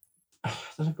mental.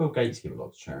 Doesn't Bill Gates give a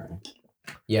lot to charity?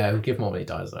 Yeah, he'll give more when he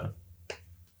dies though.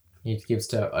 He gives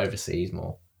to overseas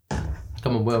more.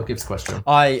 Come on, Will, give us a question.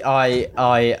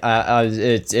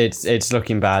 It's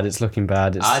looking bad. It's looking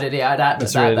bad.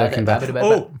 It's really looking bad.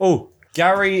 Oh,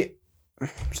 Gary,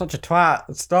 such a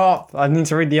twat. Stop. I need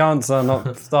to read the answer,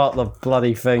 not start the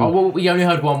bloody thing. Oh, well, we only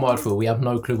heard one word for it. We have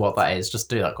no clue what that is. Just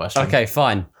do that question. Okay,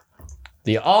 fine.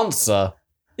 The answer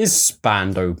is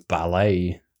Spandau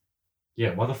Ballet.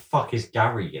 Yeah, why the fuck is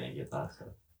Gary gonna get that?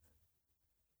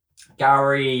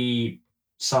 Gary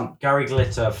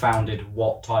Glitter founded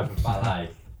what type of ballet?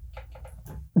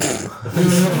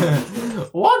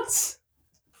 What?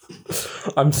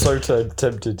 I'm so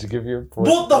tempted to give you a point.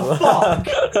 What the fuck?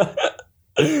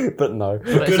 But no.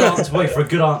 Good answer. Wait for a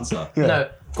good answer. Yeah. No.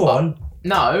 Go on.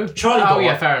 No. Charlie. Oh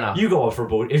yeah, fair enough. You got one for a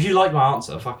ball. If you like my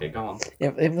answer, fuck it. Go on.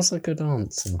 It was a good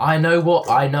answer. I know what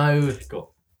I know.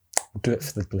 Go. Do it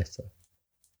for the glitter.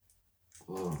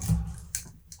 On.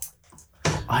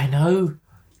 I know. Can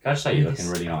I just say you're looking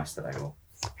really nice today, Will?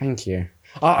 Thank you.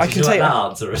 I Did can you like take that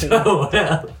answer as well.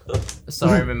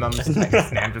 Sorry, my mum's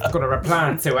texting me. I'm just gonna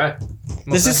reply to her.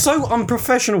 This is so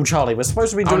unprofessional, Charlie. We're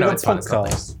supposed to be doing a it's fine, it's fine.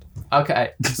 podcast.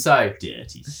 Okay, so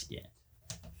Dirty skin.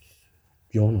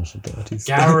 You're not a dirty.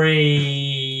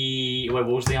 Gary. Wait, what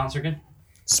was the answer again?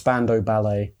 Spando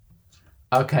Ballet.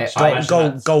 okay,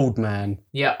 Gold man.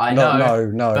 yeah, I know.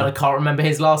 No. But I can't remember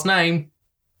his last name.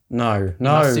 No.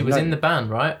 He was in the band,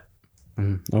 right?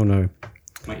 Oh no.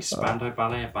 Wait, is Spando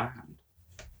Ballet a band?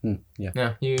 Yeah.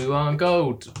 Yeah, you are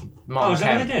gold. Oh, Martin is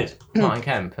that what Kemp. they did? Martin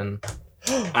Kemp and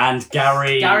And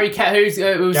Gary. Gary Kemp, who's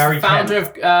Gary founder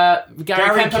of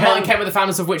Gary Kemp and Martin Kemp were the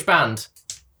founders of which band?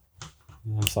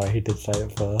 I'm sorry, he did say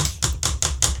it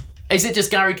first. Is it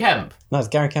just Gary Kemp? No, it's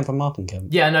Gary Kemp and Martin Kemp.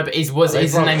 Yeah, no, but is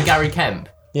his name Gary Kemp?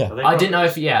 Yeah. I didn't know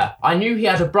if I knew he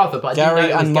had a brother, but I didn't know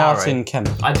Gary it was and Gary. Martin Kemp.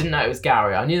 I didn't know it was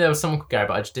Gary. I knew there was someone called Gary,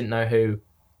 but I just didn't know who.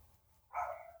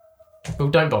 Well,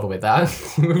 don't bother with that.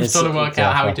 We're just trying to work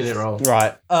out how he did it wrong.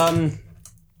 Right.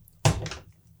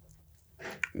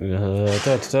 You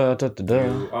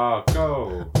are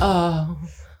gold. Oh,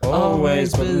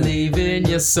 always believe in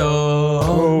your soul.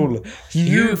 Oh,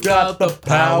 You've got the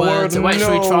power to... Wait,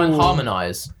 should we try and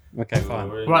harmonise? Okay, fine.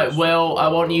 Right, Will, I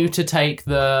want you to take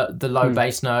the low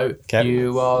bass note. Okay.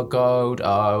 You are gold.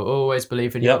 Oh, always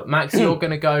believe in you. Yep. Max, you're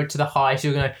going to go to the high. So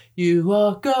you're going to, you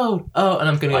are gold. Oh, and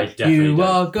I'm going I to go, definitely you don't.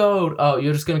 are gold. Oh,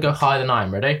 you're just going to go higher than I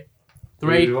am. Ready?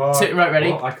 3, 2, right,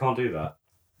 ready? What? I can't do that.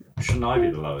 Shouldn't I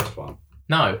be the lowest one?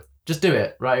 No, just do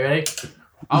it. Right, you ready?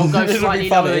 I'll go It'll slightly be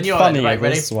funny. lower than It's you are. funny Right,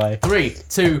 ready? this way. 3,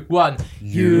 2, 1.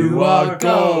 You are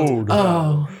gold.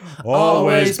 Oh,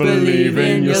 Always believe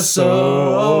in your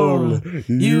soul.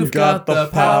 You've got the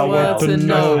power to Next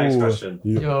know. question. do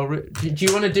you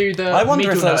want to do the I wonder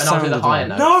middle if that note and I'll do the sounded higher right.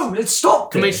 note? No, let's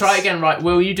stop. Can we try it again? Right,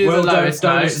 Will, you do the lowest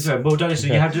don't note. listen to him. Well, don't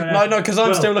listen. You have to. No, because I'm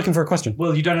Will, still looking for a question.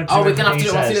 Well, you don't have to. Oh, do we're going to have to do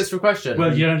everything he this says. for a question.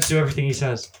 Well, you don't have to do everything he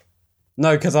says.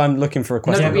 No, because I'm looking for a No,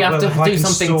 question. but we have Well, if to I do can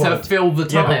something stall to it. fill the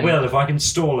Yeah, but time. Will, if I can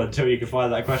stall until you can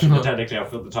find that question, then technically I'll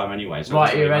fill the time anyway. So it Right,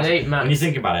 doesn't you really ready, matter. Max? When you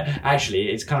think about it, actually,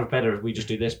 it's kind of better if we just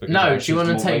do this. Because No, it's do you want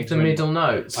to just more take the way middle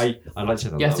notes? I'd like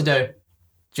to. You have to do. Do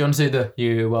you want to do the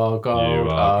you are gold? You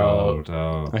are oh. gold.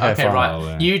 Oh. Okay, Okay, fine.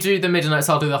 right. You do the middle notes,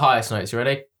 I'll do the highest notes. You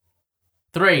ready?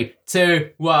 3,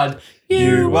 2, 1.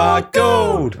 You are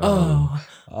gold. Oh.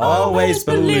 Always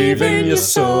believe in your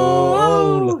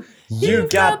soul. You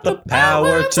got the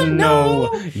power to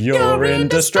know you're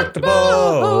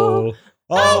indestructible.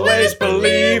 Always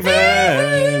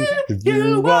believing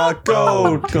you are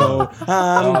gold.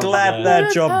 I'm glad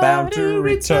that you're bound to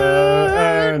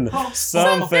return.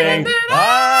 Something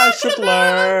I should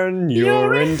learn.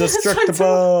 You're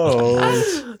indestructible.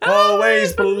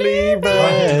 Always believing.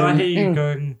 Did I hear you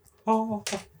going?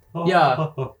 Yeah.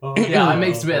 Yeah, I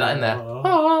mixed a bit of that in there.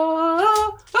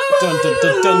 Dun, dun,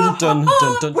 dun, dun, dun,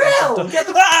 dun, dun, Will, dun. get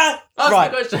the- Ah! Ask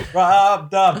Right. the question.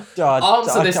 Right,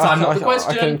 Answer this time, not the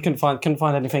question. I couldn't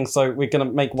find anything, so we're gonna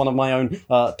make one of my own.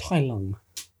 Tai Lung.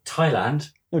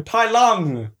 Thailand No, Tai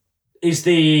Lung. is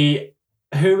the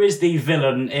who is the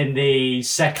villain in the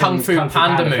second Kung Fu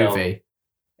Panda film? movie.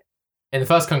 In the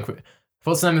first Kung Fu.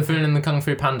 What's the name of the villain in the Kung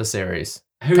Fu Panda series?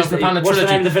 Who's Kung Fu the, Panda what's the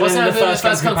trilogy. name of the villain What's the in name the of the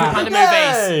first Kung Fu Panda movies?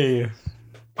 Hey!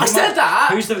 I said that!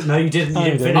 Who's the? No, you didn't. You Oh,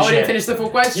 didn't you finish Oh, I didn't it. finish the full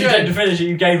question. You didn't finish it.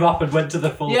 You gave up and went to the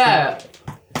full. Yeah.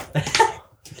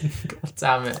 God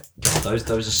damn it. Those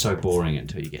are so boring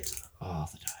until you get to the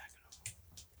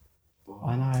diagonal.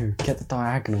 I know. Get the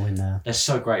diagonal in there. They're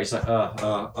so great. It's like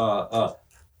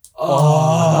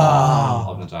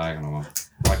on the diagonal one.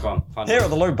 Right, go on. Find Here it. at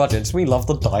the Low Budgets, we love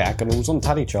the diagonals on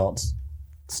tally charts.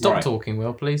 Stop Right. talking,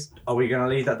 Will, please. Are we gonna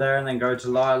leave that there and then go to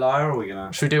liar, or are we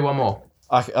gonna? Should we do one more?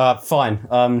 Fine.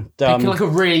 Pick like a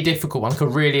really difficult one, like a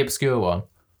really obscure one.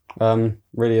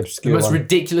 Really The obscure most one.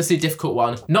 ridiculously difficult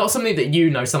one. Not something that you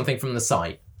know something from the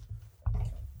site.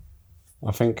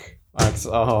 I think.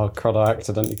 Oh crud! I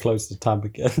accidentally closed the tab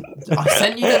again. I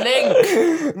sent you the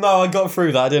link. No, I got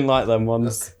through that. I didn't like them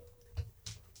ones.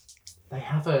 They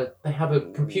have a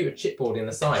computer chipboard in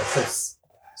the site,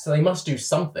 so they must do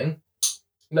something.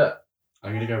 Look.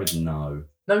 I'm gonna go with no.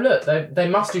 No, look, they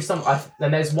must do something.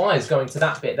 And there's wires going to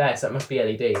that bit there, so it must be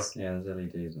LEDs. Yeah, there's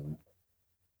LEDs on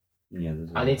it. Yeah.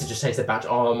 I need to just taste the batch.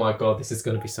 Oh my god, this is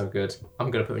going to be so good. I'm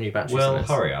going to put a new batch. Well,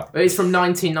 hurry up. It's from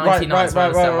 1999.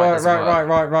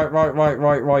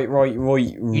 Right.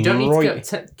 You don't need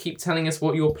to keep telling us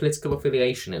what your political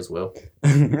affiliation is, Will.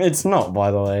 It's not,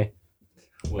 by the way.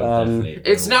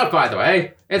 It's not, by the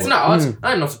way. It's not.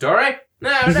 I'm not a Tory. No,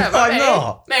 never I'm me.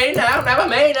 not. Me, no, never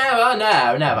me, never,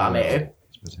 no, never me.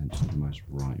 It's potentially the most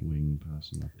right-wing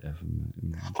person I've ever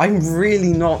met. I'm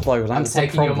really not, though. I'm That's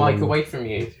taking your problem. mic away from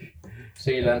you,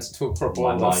 so you learn to talk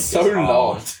properly. My mic so is long.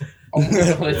 hard. Oh my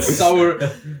god, it's so...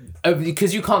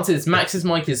 because you can't see this, Max's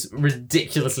mic is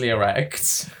ridiculously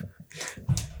erect.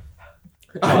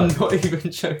 I'm not even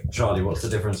joking. Charlie, what's the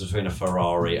difference between a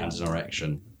Ferrari and an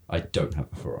erection? I don't have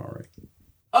a Ferrari.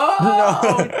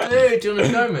 Oh, dude, do you want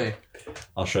to show me?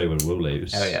 I'll show you when Will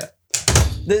leaves. Oh yeah.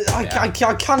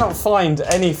 I cannot find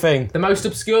anything. The most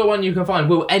obscure one you can find,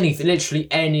 Will, anything, literally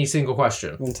any single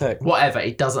question. Whatever,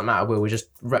 it doesn't matter, Will, we're just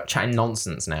chatting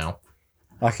nonsense now.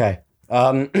 Okay.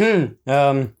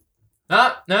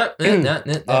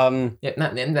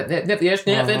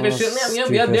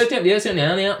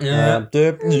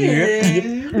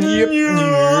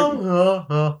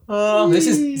 This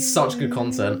is such good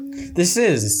content. This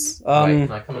is. Wait,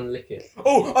 can I come and lick it?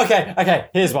 Oh, okay.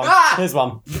 Here's one. Here's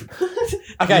one.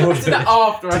 Okay. I did that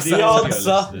after I said The it.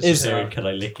 answer is. Can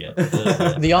I lick it?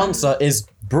 The answer is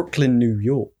Brooklyn, New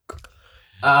York.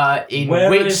 In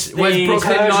which was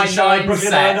Brooklyn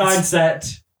Nine-Nine set?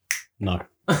 No.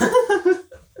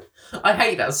 I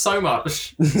hate that so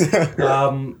much.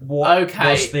 What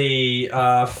Okay. was the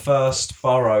first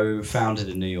borough founded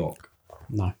in New York?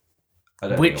 No. I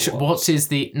don't Which, know what is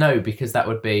the... No, because that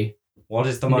would be... What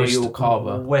is the New most York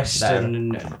Harbour.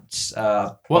 western What's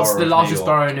borough the of largest New York?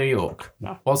 borough in New York?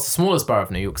 No. What's the smallest borough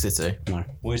of New York City?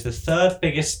 What is the third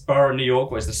biggest borough in New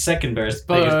York? What is the second biggest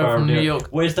Borough borough of in New New York.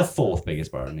 York? What is the fourth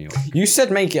biggest borough in New York? You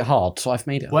said make it hard, so I've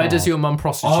made it Where hard. does your mum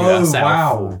prostitute Oh,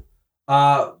 herself?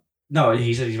 wow. No,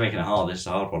 he said he's making it hard. This is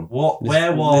a hard one.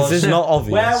 Where was... This is not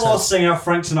obvious. Where was singer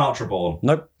Frank Sinatra born?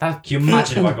 Nope. Can you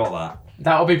imagine if I got that?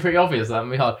 That would be pretty obvious. That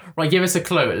would be hard. Right, give us a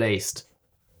clue at least.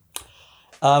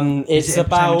 It's Is it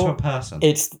pertaining to a about... person?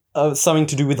 It's something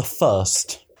to do with the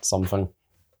first something.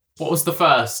 What was the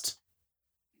first?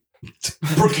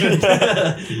 Brooklyn.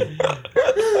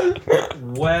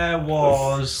 Where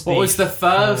was... What was the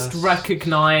first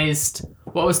recognised...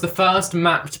 What was the first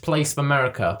mapped place of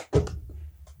America?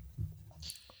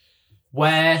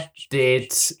 Where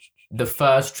did the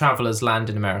first travellers land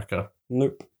in America?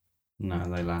 Nope. No,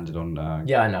 they landed on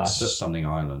Yeah, I know. something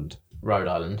island. Rhode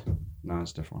Island. No,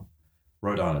 it's different.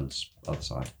 Rhode Island's other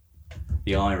side.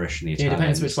 The Irish and the Yeah, it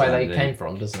Italians. depends which way they landed came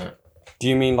from, doesn't it? Do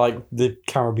you mean like the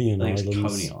Caribbean I think it's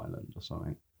islands? Coney Island or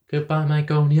something. Goodbye, my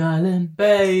Coney Island,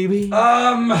 baby.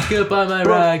 Goodbye, my Brooklyn,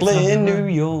 ragtime. New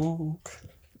York.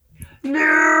 New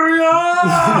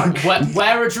York!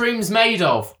 Where are dreams made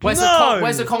of? Where's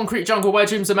the concrete jungle where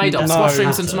dreams are made of? No. Squash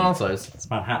dreams and tomatoes. It's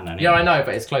Manhattan anyway. Yeah, I know,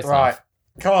 but it's close Right. enough.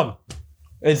 Come on.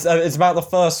 It's about the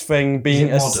first thing being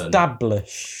it modern?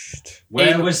 established.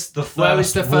 Where was the where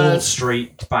was first the Wall first-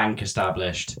 Street bank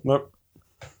established? Nope.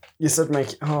 You said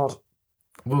make it hard.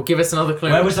 Well, give us another clue.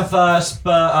 Where was the first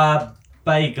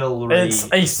bagel? It's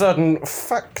a certain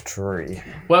factory.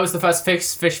 Where was the first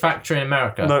fish factory in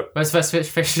America? No. Where's the first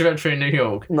fish factory in New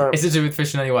York? No. Is it to do with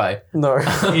fish in any way? No.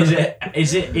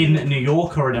 Is it in New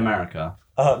York or in America?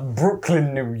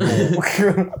 Brooklyn, New York.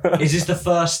 Is this the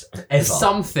first ever?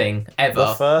 Something the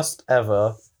ever first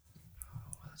ever.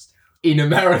 in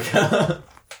America.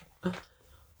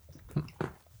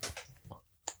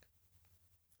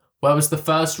 Where was the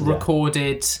first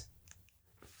recorded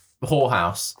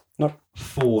whorehouse?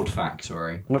 Ford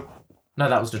factory. No,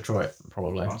 that was Detroit,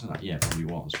 probably. I don't know. Yeah, probably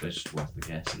was, but it's just worth the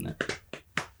guess, isn't it?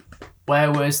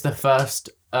 Where was the first...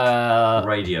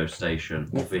 Radio station.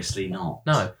 Obviously not.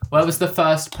 No. Where was the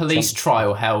first police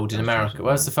trial held in America?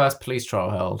 Where was the first police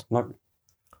trial held? Nope.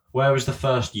 Where was the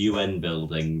first UN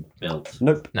building built?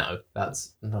 Nope. No,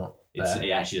 that's not there.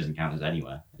 It actually doesn't count as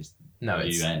anywhere. It's No,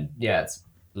 it's... UN. Yeah, it's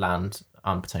land.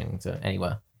 I'm pertaining to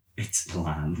anywhere. It's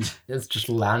land. It's just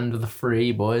land of the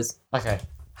free, boys. Okay.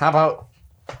 How about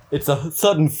it's a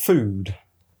certain food?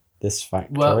 This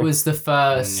factory. What was the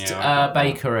first Yeah, I got that.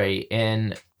 bakery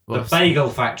in... The bagel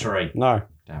factory. No.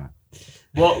 Damn it.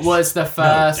 What was the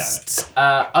first...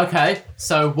 okay,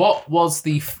 so what was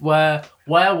the...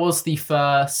 Where was the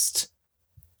first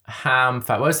ham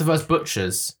factory? Where was the first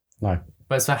butchers? No.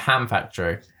 Where's the ham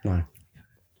factory? No.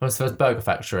 Where's the first burger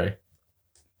factory?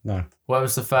 No. Where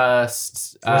was the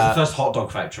first... Where's the first hot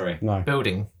dog factory? No.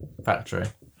 building factory?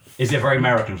 Is it very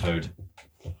American food?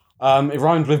 It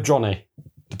rhymed with Johnny.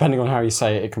 Depending on how you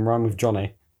say it, it can rhyme with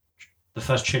Johnny. The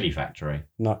first chili factory.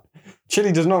 No.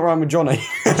 Chili does not rhyme with Johnny.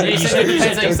 You said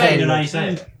you say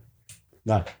it.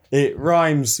 No. It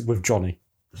rhymes with Johnny.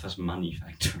 The first money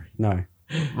factory. No.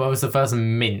 What was the first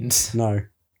mint? No.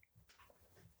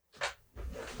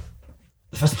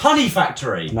 The first honey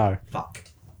factory. No. Fuck.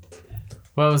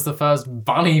 What was the first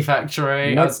bunny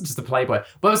factory? Nope. That's just a Playboy.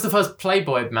 What was the first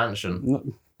Playboy mansion? No.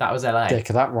 That was LA. Dick,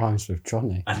 that rhymes with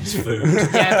Johnny. And his food.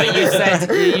 Yeah,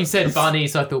 but you said bunny,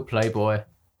 so I thought Playboy.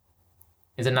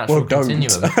 It's a natural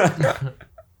continuum.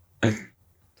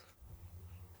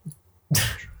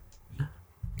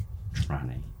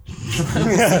 Tranny.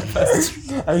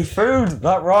 A food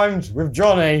that rhymes with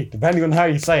Johnny, depending on how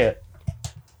you say it.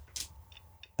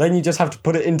 Then you just have to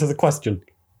put it into the question.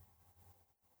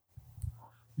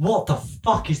 What the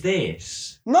fuck is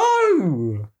this?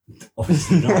 No!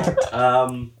 Obviously not.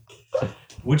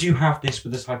 Would you have this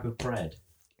with a type of bread?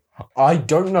 I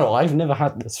don't know. I've never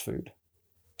had this food.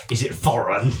 Is it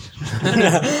foreign?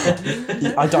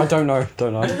 I don't know.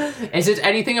 Don't know. Is it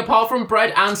anything apart from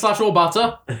bread and / or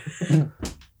butter?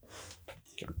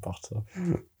 Butter.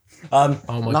 Oh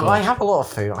my god. I have a lot of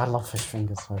food. I love fish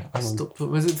fingers. So Stop.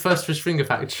 Was it the first fish finger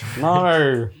factory?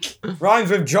 no.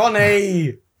 Rhymes with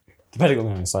Johnny. Depending on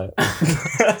how you say it.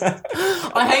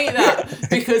 I hate that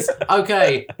because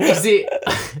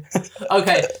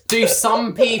do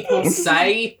some people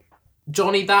say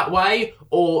Johnny that way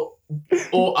or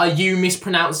are you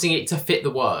mispronouncing it to fit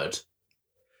the word?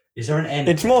 Is there an N?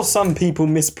 It's more some people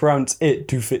mispronounce it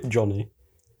to fit Johnny.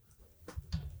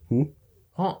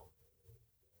 What?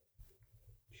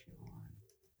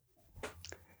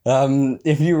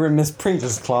 If you were in Miss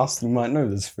Printer's class, you might know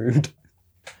this food.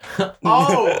 Will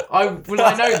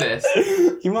I know this?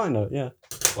 You might know, yeah.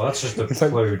 Well, that's just a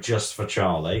clue just for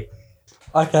Charlie.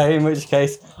 Okay, in which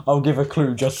case, I'll give a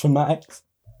clue just for Max.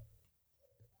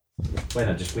 Wait,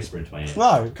 no, just whisper into my ear.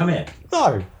 No. Come here.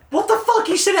 No. What the fuck?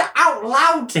 You said it out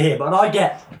loud to him, and I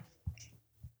get...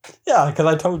 Yeah, because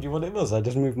I told you what it was. I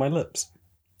just moved my lips.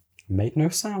 Made no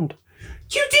sound.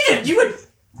 You didn't! You were...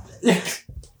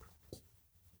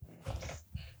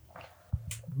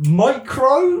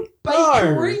 Micro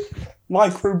bakery? No.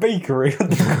 Micro bakery. Is it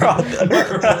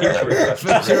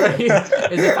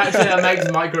factory that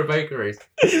makes micro bakeries?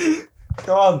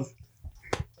 Go on.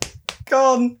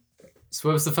 Go on. So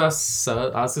what was the first...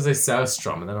 I was going to say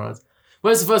Surstrom, and then I was...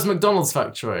 Where's the first McDonald's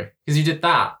factory? Because you did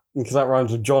that. Because that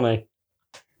rhymes with Johnny.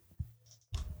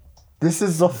 This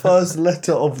is the first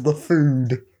letter of the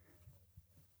food.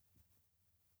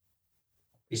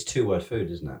 It's 2-word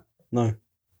food, isn't it? No.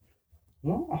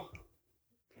 What?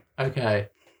 Okay.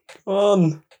 Come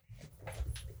on.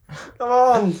 Come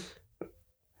on.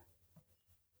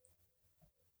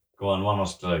 Go on, one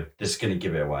last clue. This is going to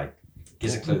give it away.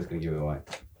 Give us a clue that's going to give it away.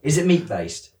 Is it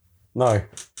meat-based? No.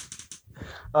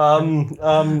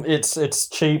 It's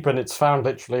cheap and it's found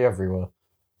literally everywhere.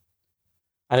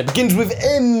 And it begins with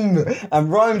M and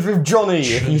rhymes with Johnny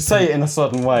if you say it in a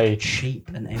certain way. Cheap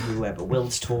and everywhere, but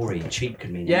Will's Tory. Cheap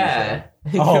could mean Yeah.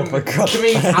 Oh, for God's It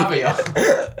means sake. caviar.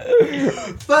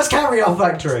 First carry-on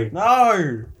factory.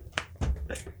 No!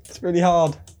 It's really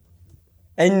hard.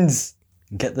 Ends.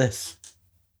 Get this.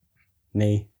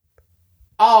 Knee.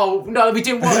 Oh, no, we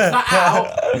didn't work that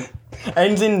out.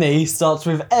 Ends in knee, starts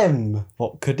with M.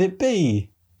 What could it be?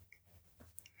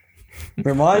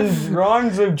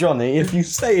 Rhymes with Johnny if you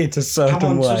say it a certain Come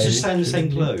on, way. so it's just saying the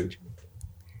same clue.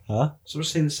 Huh? So we're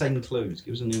saying the same clues.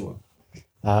 Give us a new one.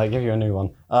 I'll give you a new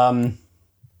one.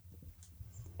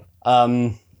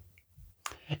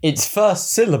 Its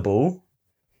first syllable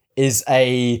is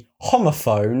a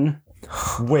homophone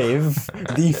with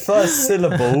the first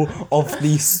syllable of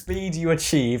the speed you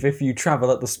achieve if you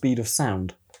travel at the speed of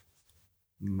sound.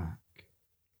 Mac.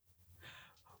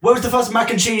 Where was the first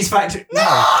mac and cheese factory?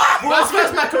 No! Where's the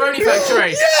first macaroni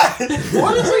factory? Yeah!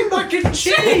 Why does it mac and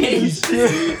cheese?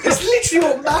 It's literally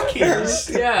what mac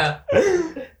is. Yeah.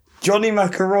 Johnny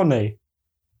Macaroni.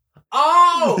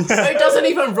 Oh! It doesn't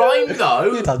even rhyme,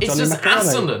 though. That's It's Johnny just Macaroni.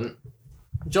 assonant.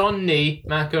 Johnny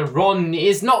Macaroni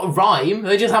is not rhyme.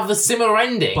 They just have the similar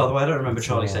ending. By the way, I don't remember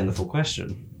Charlie saying the full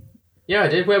question. Yeah, I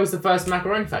did. Where was the first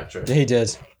macaroni factory? He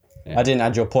did. Yeah. I didn't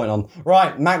add your point on.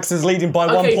 Right, Max is leading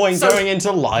by 1 point, so going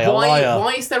into liar.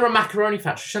 Why is there a macaroni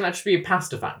factory? Shouldn't that just be a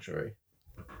pasta factory?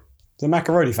 The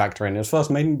macaroni factory, and it was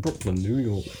first made in Brooklyn, New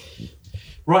York.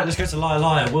 Right, let's go to liar,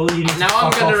 liar. Will you need to Now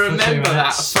I'm fuck going to off for 2 remember that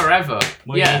minutes? forever.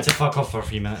 Will you Yeah. need to fuck off for a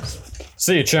few minutes?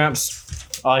 See you, chaps.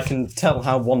 I can tell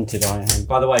how wanted I am.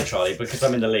 By the way, Charlie, because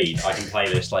I'm in the lead, I can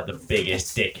play this like the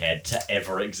biggest dickhead to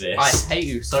ever exist. I hate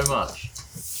you so much.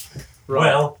 Right.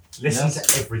 Well, listen to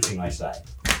everything I say.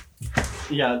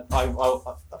 Yeah, I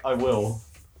will.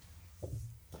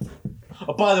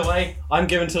 Oh, by the way, I'm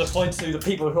giving to the point to the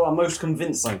people who are most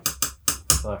convincing.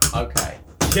 So. Okay.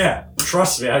 Yeah,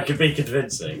 trust me, I can be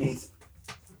convincing.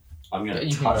 I'm going to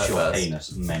You can touch go your first.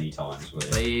 penis many times with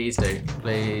it. Please do.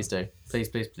 Please do.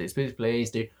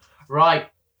 Please do. Right.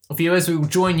 Viewers, we will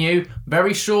join you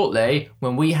very shortly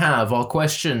when we have our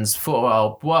questions for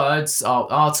our words, our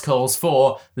articles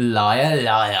for Liar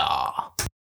Liar.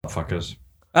 Fuckers.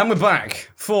 And we're back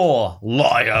for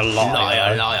Liar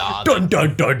Liar. Liar. Dun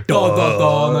dun dun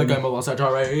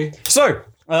dun. So,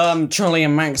 Charlie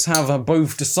and Max have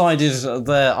both decided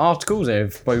their articles.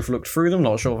 They've both looked through them,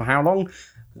 not sure for how long.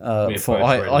 For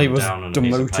I was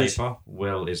demoted.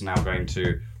 Will is now going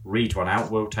to read one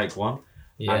out. We'll take one.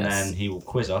 Yes. And then he will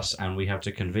quiz us, and we have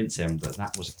to convince him that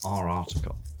that was our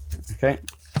article. Okay.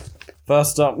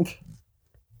 First up,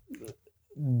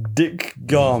 Dick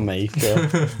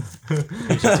Garmaker.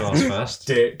 Who's to ask first?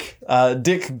 Dick.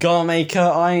 Dick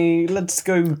Garmaker. Let's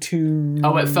go to.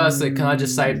 Oh wait, firstly, can I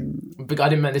just say, I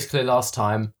didn't make this clear last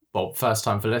time. Well, first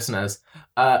time for listeners.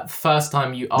 First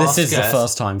time you ask us. This is the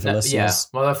first time for listeners.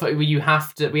 Yeah. Well, we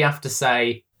have to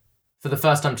say, for the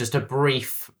first time, just a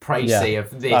brief précis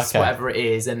of this, whatever it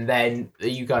is, and then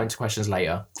you go into questions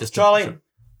later. Just Charlie,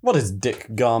 what is Dick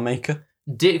Garmaker?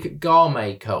 Dick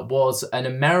Garmaker was an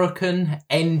American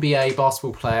NBA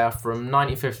basketball player from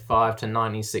 1955 to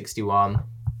 1961,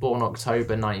 born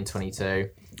October 1922,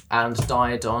 and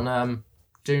died on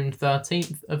June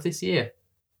 13th of this year.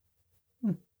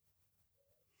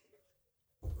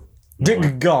 Dick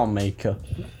Garmaker.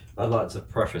 I'd like to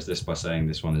preface this by saying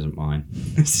this one isn't mine.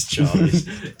 This is Charlie's.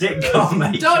 Dick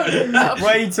Garmaker. Don't!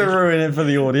 Way to ruin it for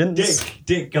the audience.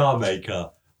 Dick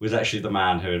Garmaker was actually the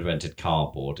man who invented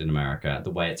cardboard in America,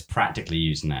 the way it's practically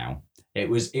used now. It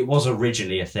was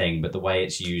originally a thing, but the way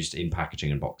it's used in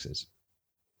packaging and boxes.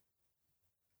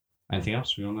 Anything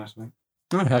else? We all know something?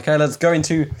 Okay, let's go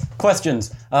into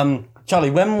questions. Charlie,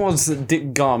 when was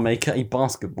Dick Garmaker a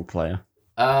basketball player?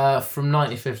 From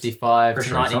 1955 to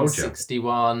Christian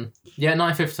 1961. Yeah,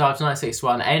 1955 to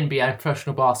 1961. NBA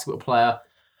professional basketball player.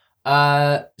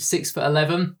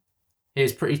 6'11". He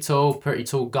was pretty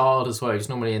tall guard as well. He's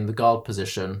normally in the guard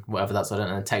position, whatever that's. I don't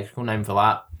know the technical name for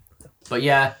that. But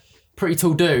yeah, pretty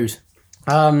tall dude. Do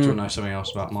you want to know something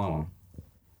else about my one?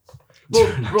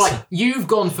 Well, right, you've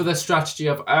gone for the strategy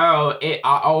of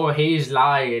he's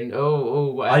lying.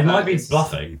 Whatever. I might be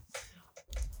bluffing.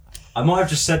 I might have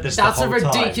just said this. That's the whole a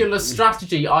ridiculous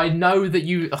strategy. I know that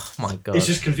you. Oh my god! It's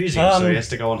just confusing. So he has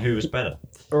to go on who was better.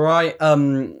 Right.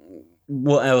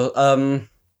 What else?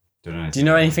 Do you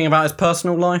know anything about his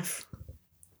personal life?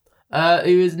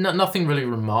 It was nothing really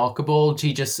remarkable.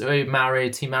 He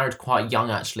married. He married quite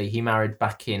young, actually. He married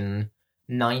back in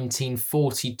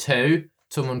 1942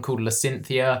 to a woman called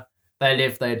Lacynthia. They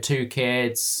had 2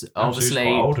 kids. Obviously, he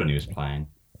was quite old when he was playing.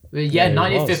 Yeah,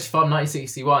 1955,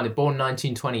 1961. They're born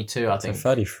 1922, I think. So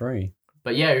 33.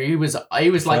 But yeah, he was like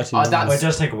it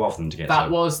does take a while for them to get. That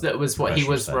was what he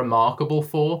was remarkable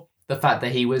for. The fact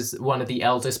that he was one of the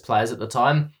eldest players at the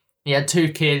time. He had 2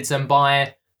 kids, and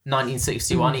by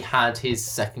 1961, he had his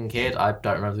second kid. I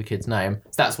don't remember the kid's name.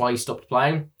 So that's why he stopped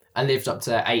playing and lived up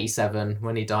to 87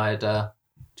 when he died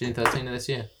June 13th of this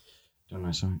year. Don't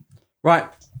know something. Right.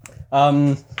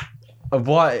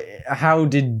 How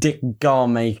did Dick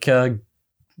Garmaker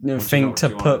think to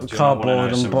put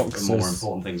cardboard on boxes? More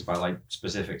important things about like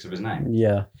specifics of his name.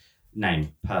 Yeah.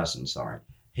 Person. Sorry.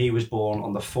 He was born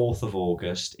on the 4th of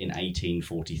August in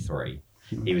 1843.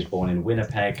 He was born in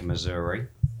Winnipeg, Missouri,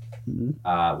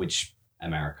 which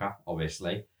America,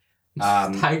 obviously.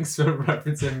 Thanks for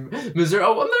referencing Missouri.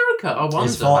 Oh, America! I wonder.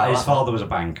 His father was a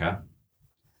banker,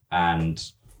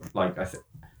 and like I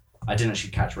didn't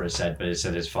actually catch what it said, but it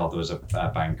said his father was a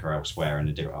banker elsewhere in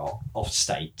a different off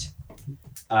state,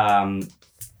 and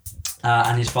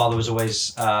his father was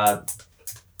always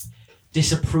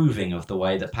disapproving of the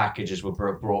way that packages were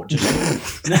brought. Just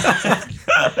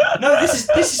no, this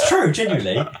is true.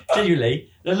 Genuinely.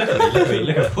 No, look at me.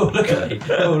 Look at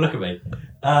me.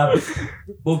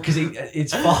 Well, because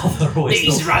his father always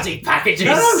these ruddy packages.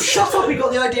 No, shut up. He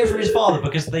got the idea from his father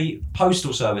because the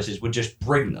postal services would just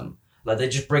bring them. Like, they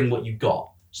just bring what you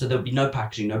got. So there'd be no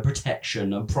packaging, no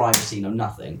protection, no privacy, no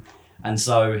nothing. And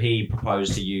so he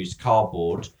proposed to use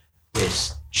cardboard,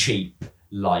 this cheap,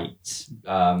 light,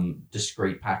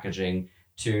 discreet packaging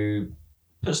to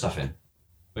put stuff in.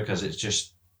 Because it's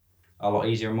just a lot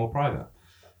easier and more private.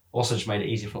 Also just made it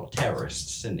easier for a lot of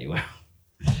terrorists, didn't he? Well,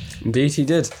 indeed he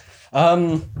did.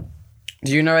 Do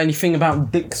you know anything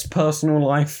about Dick's personal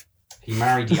life? He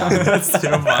married young. That's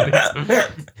still funny.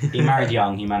 He married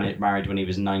young. He married when he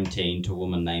was 19 to a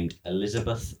woman named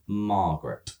Elizabeth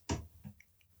Margaret.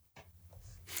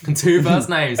 Two first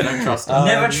names. Don't trust them.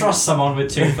 Never trust someone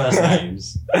with two first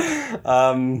names.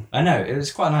 I know, it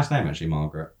was quite a nice name actually,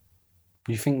 Margaret.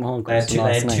 You think Margaret?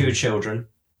 They had two children.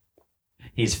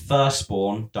 His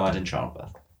firstborn died in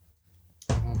childbirth.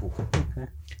 Okay.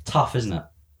 Tough, isn't it?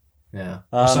 Yeah.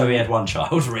 So he had one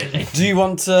child, really. Do you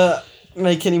want to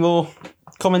make any more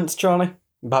comments, Charlie,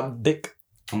 about Dick?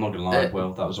 I'm not gonna lie,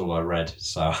 Will. That was all I read,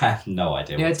 so I have no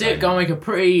idea. Yeah, Dick Gomick are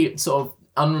pretty sort of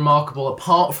unremarkable,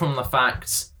 apart from the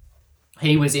fact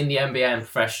he was in the NBA and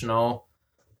professional.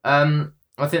 I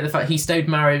think the fact he stayed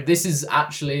married. This is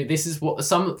what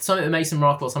something that makes him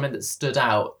remarkable. Something that stood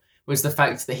out was the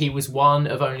fact that he was one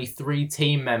of only 3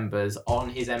 team members on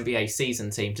his NBA season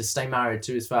team to stay married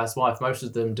to his first wife. Most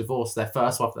of them divorced their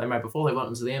first wife that they married before they went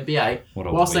into the NBA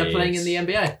whilst they're playing in the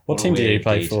NBA. What team did he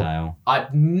play for? I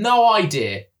have no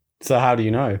idea. So how do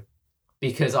you know?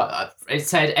 Because it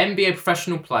said NBA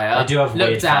professional player. I do have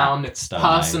look down, facts,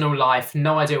 personal life.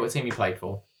 No idea what team he played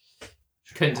for.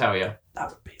 Couldn't tell you. That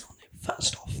would be on him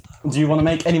first off, though. Do you want to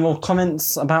make any more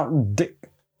comments about Dick?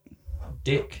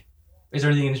 Dick? Is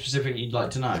there anything in specific you'd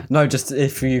like to know? No, just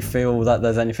if you feel that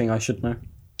there's anything I should know.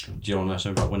 Do you want to know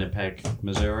something about Winnipeg,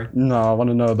 Missouri? No, I want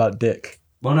to know about Dick.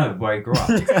 Well, no, where he grew up.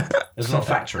 There's not a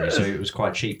factory, so it was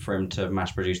quite cheap for him to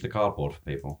mass produce the cardboard for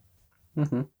people.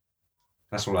 Mm-hmm.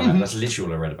 That's all I know. That's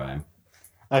literally all I read about him.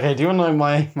 Okay, do you want to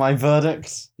know my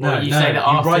verdict? No, you say that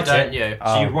after, don't you?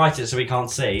 So you write it so we can't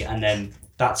see, and then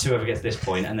that's whoever gets this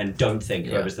point, and then don't think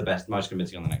whoever's the best, most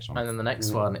convincing on the next one. And then the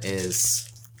next one is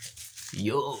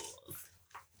yours.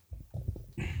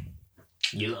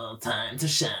 Your time to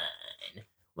shine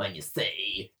when you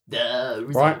say the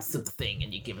results of the thing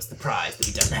and you give us the prize that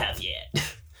we don't have yet.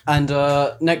 And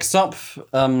next up,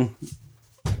 and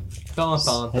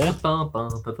the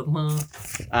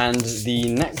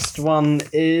next one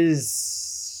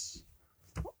is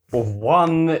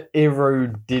One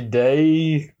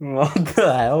Irodide. What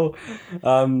the hell?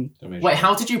 Wait,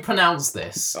 how did you pronounce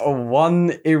this?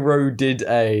 One Irodide. Do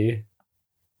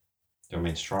you want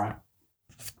me to try it?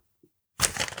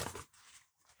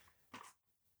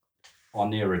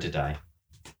 Oneirodidae.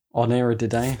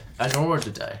 Oneirodidae.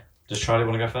 Oneirodidae. Does Charlie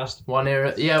want to go first?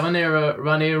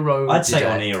 Oneirodidae. I'd say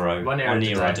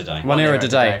Oneirodidae.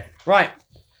 Oneirodidae. Right,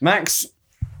 Max.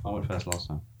 I went first last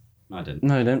time. No, I didn't.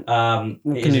 No, you didn't.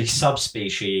 It is a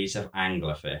subspecies of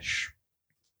anglerfish.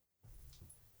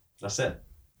 That's it.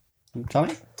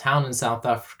 Charlie? Town in South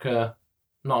Africa.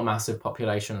 Not a massive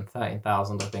population.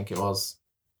 13,000, I think it was.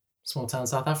 Small town in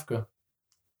South Africa.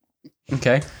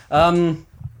 Okay.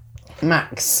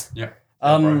 Max. Yeah.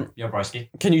 Yeah, Brysky.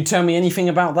 Can you tell me anything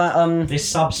about that? This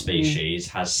subspecies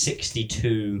has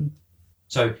 62.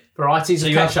 So varieties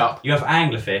of ketchup. You have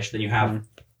anglerfish, then you have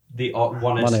the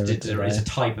one is a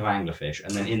type of anglerfish,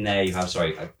 and then in there you have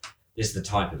this is the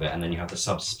type of it, and then you have the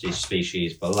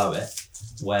subspecies below it,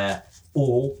 where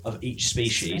all of each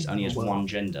species only has one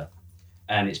gender,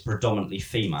 and it's predominantly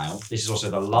female. This is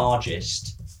also the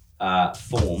largest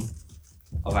form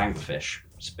of anglerfish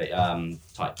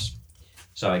types.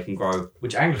 So it can grow,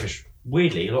 which anglerfish,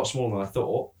 weirdly, a lot smaller than I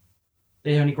thought.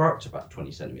 They only grow up to about 20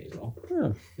 centimetres long.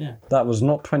 Yeah. That was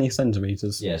not 20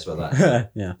 centimetres. Yeah, it's about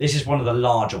that. Yeah. This is one of the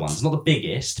larger ones. Not the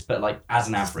biggest, but like as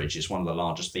an average, it's one of the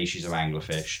larger species of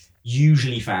anglerfish,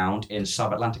 usually found in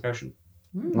sub-Atlantic Ocean.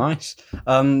 Nice.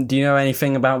 Do you know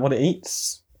anything about what it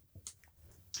eats?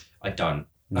 I don't.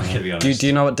 I'm going to be honest. Do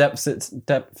you know what depth it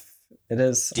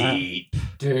is? Deep.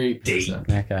 Okay.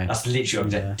 That's literally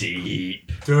what I'm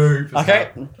deep.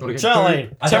 Okay. Charlie,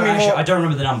 tell me more. I don't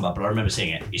remember the number, but I remember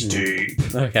seeing it. It's deep.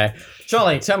 Okay.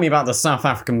 Charlie, tell me about the South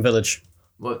African village.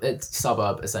 Well, it's a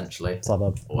suburb, essentially.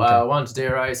 Suburb. Okay. 1 to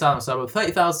 0, southern suburb,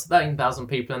 13,000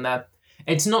 people in there.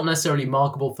 It's not necessarily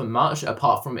remarkable for much,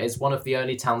 apart from it's one of the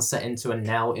only towns set into a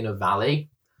nell in a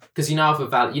valley. Because you know,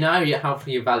 you have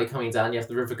your valley coming down, you have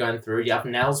the river going through, you have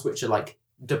nells, which are like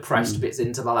depressed bits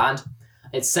into the land.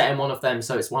 It's set in one of them,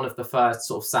 so it's one of the first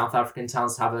sort of South African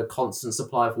towns to have a constant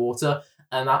supply of water,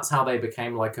 and that's how they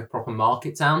became like a proper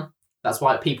market town. That's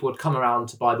why people would come around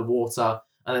to buy the water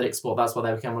and then export. That's why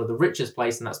they became one of the richest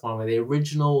places, and that's one where the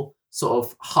original sort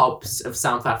of hubs of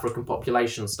South African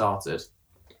population started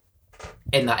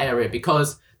in that area,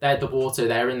 because they had the water,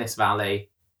 they're in this valley.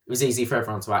 It was easy for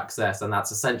everyone to access, and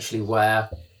that's essentially where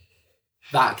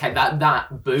that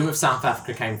boom of South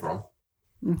Africa came from.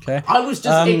 Okay. I was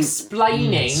just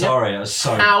explaining sorry, I was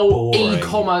so how boring.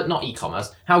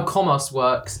 how commerce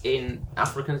works in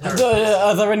African territories.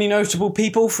 Are there any notable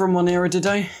people from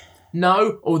Oneirodidae?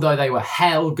 No, although they were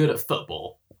hell good at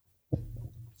football.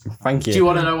 Thank you. Do you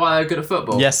want to know why they're good at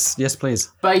football? Yes,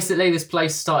 please. Basically, this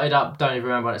place started up, don't even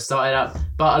remember when it started up,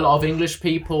 but a lot of English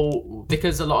people,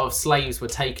 because a lot of slaves were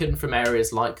taken from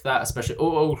areas like that, especially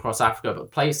all across Africa, but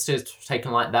places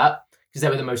taken like that, because they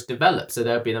were the most developed, so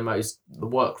they would be the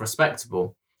work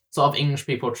respectable. So a lot of English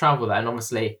people travel there, and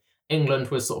obviously England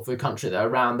was sort of the country that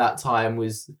around that time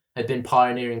had been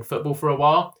pioneering football for a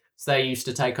while, so they used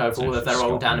to take over all of their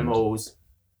old animals.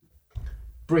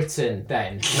 Britain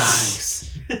then, Max.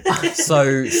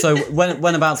 So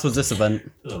whenabouts was this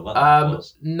event?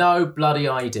 No bloody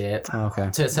idea. Oh, okay.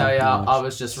 To tell you, I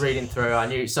was just reading through. I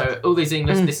knew all these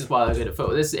English. This is why they're good at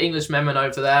football. There's Englishmen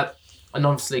over there, and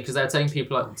obviously because they're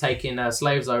taking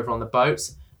slaves over on the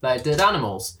boats, they're dead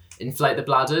animals. Inflate the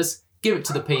bladders, give it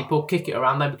to the people, kick it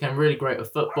around. They became really great at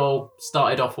football.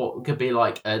 Started off what could be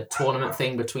like a tournament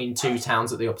thing between two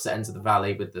towns at the opposite ends of the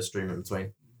valley with the stream in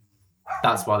between.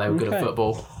 That's why they were good at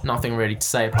football. Nothing really to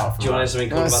say apart from Do you want to know something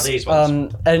cool about these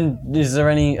ones? And is there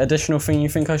any additional thing you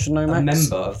think I should know, Max? A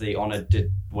member of the honoured,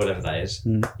 whatever that is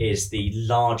the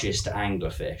largest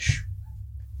anglerfish.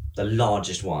 The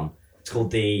largest one. It's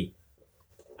called I'm going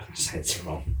to say it's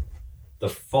wrong. The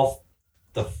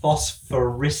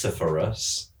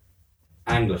Phosphoriciferous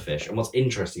anglerfish. And what's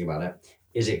interesting about it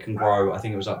is it can grow, I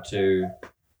think it was up to,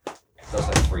 that's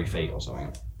like 3 feet or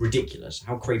something. Ridiculous.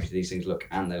 How creepy do these things look?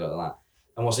 And they look like that.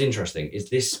 And what's interesting is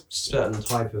this certain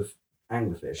type of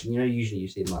anglerfish, and usually you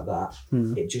see them like that,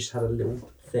 it just had a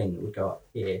little thing that would go up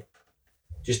here,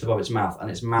 just above its mouth, and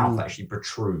its mouth actually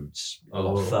protrudes a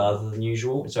lot further than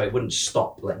usual, so it wouldn't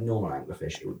stop like normal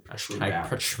anglerfish, it would protrude down.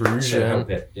 Protrusion. To help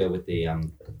it deal with the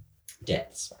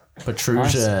depths.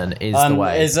 Protrusion is the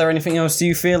way. Is there anything else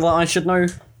you feel that I should know,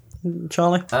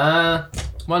 Charlie? I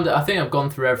think I've gone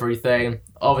through everything.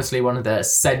 Obviously, one of the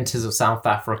centres of South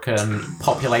African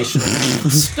population.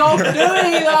 Stop doing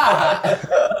that!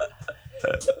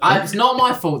 It's not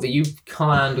my fault that you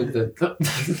can't handle the. I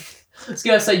was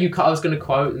gonna say I was gonna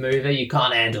quote the movie. You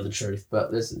can't handle the truth,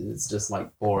 but it's just like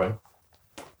boring.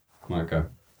 Okay.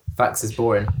 Facts is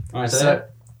boring. All right,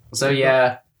 so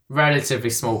yeah, relatively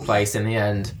small place in the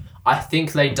end. I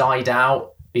think they died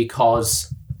out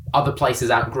because other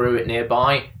places outgrew it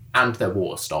nearby. And their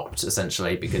water stopped,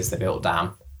 essentially, because they built a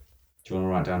dam. Do you want to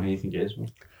write down who you think it is?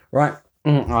 Right.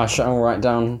 I shall write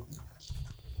down.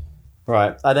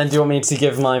 Right. And then do you want me to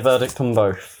give my verdict on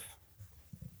both?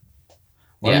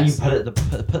 Why don't you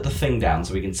put the thing down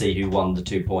so we can see who won the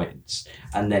 2 points,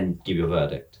 and then give your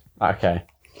verdict? Okay.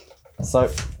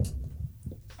 So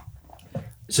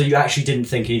you actually didn't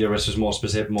think either of us was more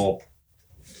specific, more...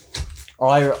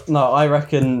 I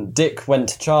reckon Dick went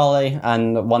to Charlie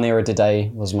and One Era Today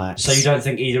was Max. So you don't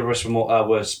think either of us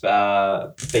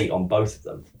were beat on both of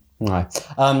them? No.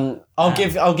 I'll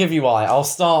give you why. I'll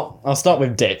start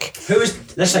with Dick.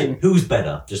 Let's say who's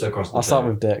better? Just across the I'll start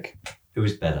with Dick. Who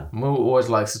is better? Mo always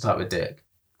likes to start with Dick.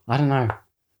 I don't know.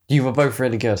 You were both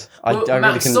really good. Max,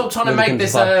 really stop trying to make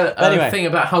this a thing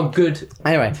about how good.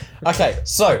 Anyway, okay.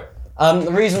 So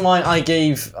the reason why I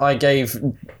gave.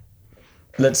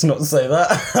 Let's not say that.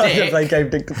 They gave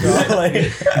Dick to Charlie.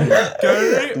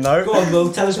 No. Go on, Will.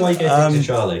 Tell us why you gave Dick to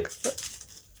Charlie.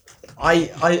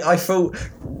 I thought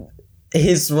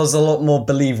his was a lot more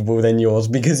believable than yours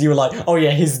because you were like, oh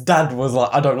yeah, his dad was like,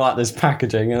 I don't like this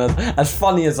packaging, and as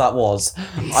funny as that was,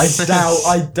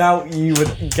 I doubt you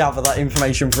would gather that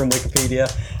information from Wikipedia.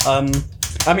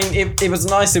 I mean, it was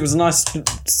nice. It was a nice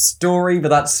story, but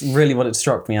that's really what it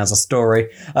struck me as, a story.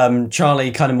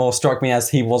 Charlie kind of more struck me as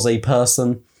he was a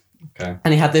person. Okay.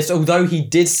 And he had this, although he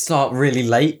did start really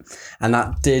late, and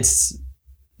that did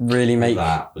really make...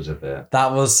 That was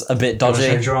a bit dodgy. Do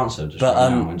you want to change your answer?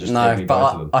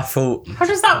 I thought... How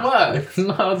does that work?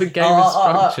 How the game is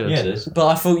structured. Yeah, it is. But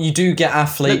I thought you do get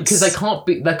athletes... Because they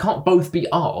can't both be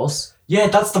ours. Yeah,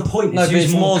 that's the point. No, but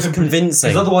it's more convincing.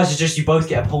 Because otherwise it's just you both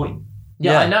get a point.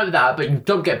 Yeah, I know that, but you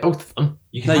don't get both of them.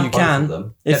 You can both of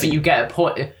them. But you get a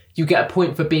point. You get a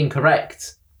point for being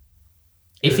correct.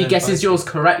 If he guesses yours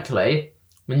correctly,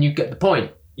 then you get the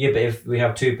point. Yeah, but if we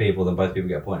have 2 people, then both people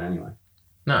get a point anyway.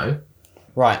 No.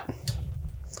 Right.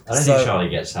 I don't think Charlie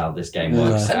gets how this game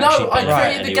works. No, I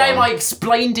created the game. I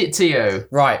explained it to you.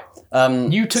 Right.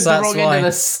 You took the wrong end of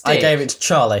the stick. I gave it to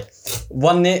Charlie.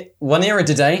 One era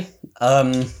today.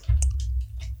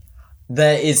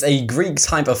 There is a Greek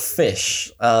type of fish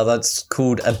that's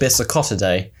called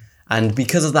Abyssocotidae, and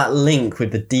because of that link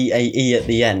with the DAE at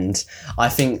the end, I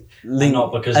think...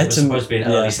 not because it was supposed to be an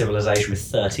early civilization with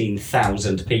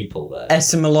 13,000 people there.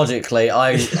 Etymologically,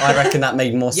 I reckon that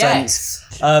made more sense.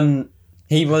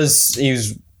 He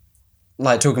was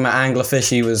like talking about anglerfish.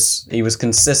 He was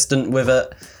consistent with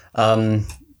it.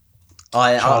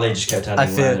 Charlie just kept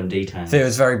adding random details. Fear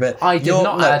was very bit. I did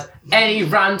not add any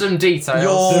random details.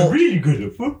 You're really good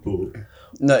at football.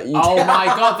 No, you, Oh my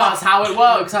god, that's how it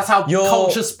works. That's how Your-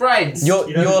 culture spreads. your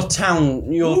town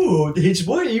It's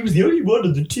why he was the only one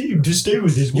on the team to stay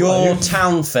with his your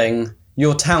town thing.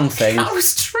 That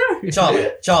was true.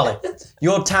 Charlie,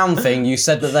 your town thing, you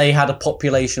said that they had a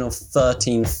population of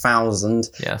 13,000.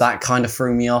 Yes. That kind of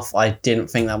threw me off. I didn't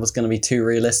think that was going to be too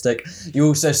realistic. You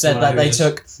also said that they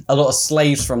took a lot of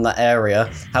slaves from that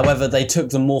area. However, they took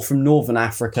them more from northern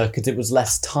Africa because it was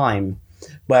less time.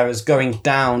 Whereas going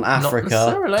down Not Africa,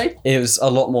 necessarily. it was a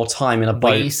lot more time in a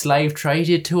boat. We slave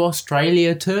traded to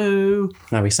Australia too.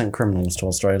 No, we sent criminals to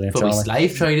Australia, But we Charlie.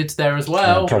 slave traded there as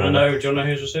well. Yeah, Do you want to know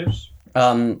whose was whose?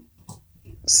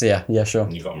 So yeah, sure.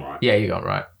 You got them right. Yeah, you got it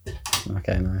right.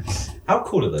 Okay, nice. How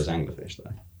cool are those anglerfish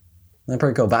though? They're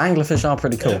pretty cool, but anglerfish are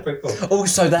pretty cool. Yeah, pretty cool.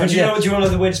 Also, that But do you know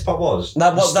what the weirdest part was?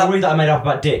 That- what- the story that I made up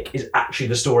about Dick is actually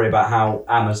the story about how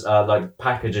Amazon, like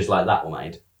packages like that were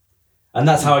made. And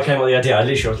that's how I came up with the idea. I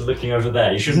literally was looking over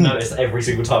there. You should have noticed every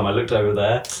single time I looked over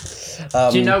there.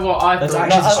 Do you know what I That's thought?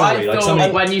 actually the I story, like thought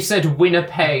somebody- when you said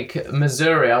Winnipeg,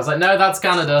 Missouri, I was like, no, that's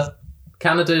Canada.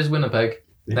 Canada is Winnipeg.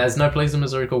 There's no place in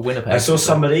Missouri called Winnipeg. I saw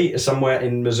somebody somewhere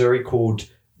in Missouri called,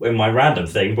 in my random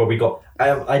thing, where we got,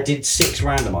 I did 6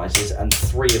 randomizers and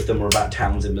 3 of them were about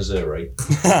towns in Missouri.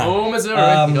 Oh, Missouri.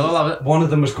 You gotta love it. One of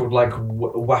them was called like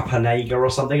Wapanega or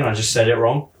something, and I just said it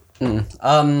wrong.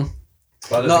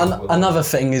 But I don't think it was. Another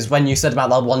thing is when you said about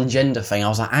that one gender thing, I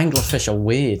was like, anglerfish are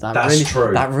weird. That's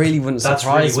true. That really wouldn't That's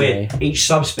surprise really me. weird. Each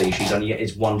subspecies only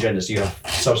is one gender, so you have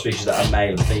subspecies that are male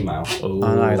and female. Ooh,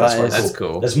 I know, That's that quite is- that's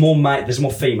cool. There's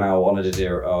more female on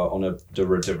a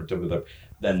derivative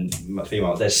than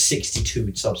female. There's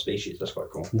 62 subspecies. That's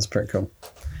quite cool. That's pretty cool.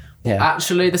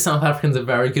 Actually, the South Africans are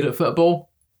very good at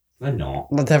football. They're not.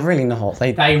 But they're really not.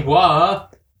 They were.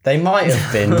 They might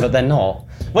have been, but they're not.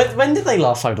 When did they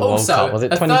last hold a World Also, Cup? Was it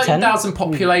a 2010? 13,000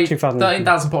 population.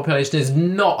 2000. Population is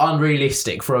not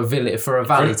unrealistic for a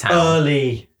valley town.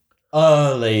 Early.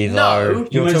 Early though. No.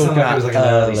 You made it sound like it was like an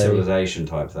early early. civilization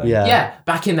type thing. Yeah. Yeah,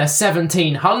 back in the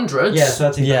 1700s. Yeah,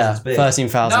 13,000 Yeah, is big.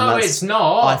 13,000. No, that's- it's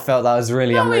not. I felt that was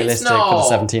really No, it's unrealistic for not.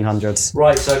 the 1700s.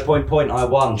 Right, so point, I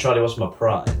won. Charlie, what's my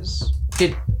prize?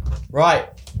 Right.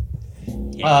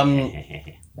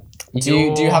 Do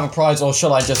you have a prize, or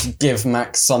shall I just give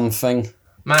Max something?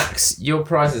 Max, your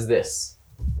prize is this.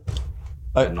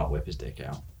 And not whip his dick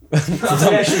out.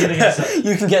 I'm actually gonna get some,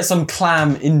 You can get some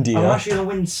clam India. I'm actually gonna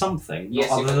win something.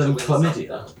 Other than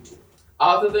chlamydia.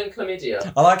 Other than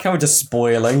chlamydia. I like how we're just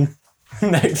spoiling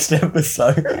next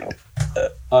episode.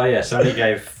 Oh yeah, so he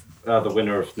gave the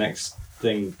winner of next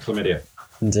thing chlamydia.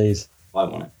 Indeed. I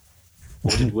won it.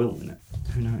 Or did Will win it?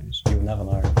 Who knows? You'll never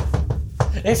know.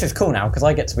 This is cool now because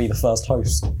I get to be the first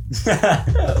host.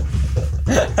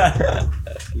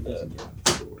 He doesn't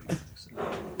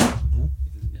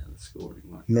get the scoring.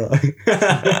 No.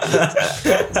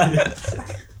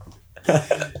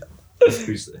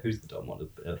 Who's the dumb one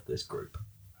of this group?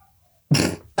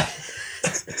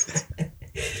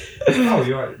 Oh,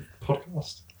 you're right.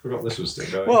 Podcast. Forgot this was still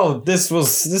going. Well, this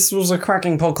was a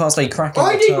cracking podcast. A cracking.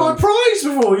 I need my return. prize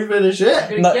before we finish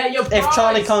it. No, Get your if prize.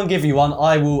 Charlie can't give you one,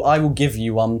 I will give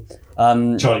you one.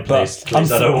 Charlie, but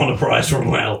please. I don't want a prize from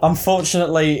Will.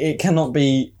 Unfortunately, it cannot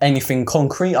be anything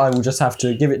concrete. I will just have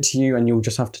to give it to you, and you'll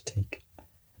just have to take.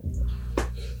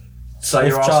 So If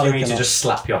you're asking Charlie me to cannot- just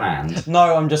slap your hand?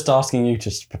 No, I'm just asking you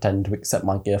just to pretend to accept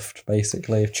my gift.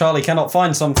 Basically, if Charlie cannot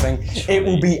find something, it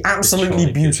will be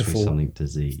absolutely beautiful. Something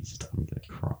diseased. I'm gonna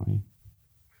cry.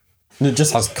 It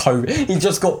just has COVID. He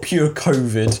just got pure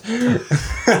COVID. Do you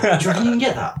reckon you can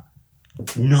get that?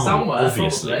 No, Somewhere,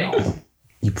 obviously probably. not.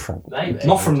 You probably. Maybe.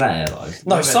 Not from there, though.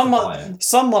 No, Where to buy it?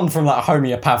 someone from that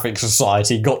homeopathic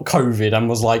society got COVID and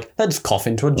was like, let's cough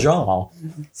into a jar.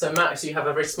 So, Max, you have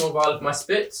a very small vial of my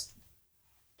spit.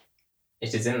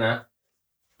 It is in there.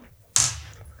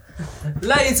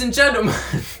 Ladies and gentlemen.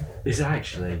 Is it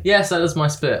actually? Yes, that is my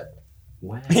spit.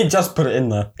 Where? He just put it in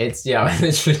there. It's, yeah, I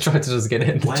literally tried to just get it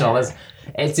in the Where? jar.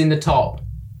 It's in the top.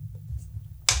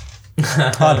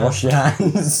 I'd wash your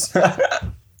hands.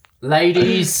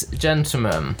 Ladies,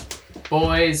 gentlemen,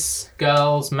 boys,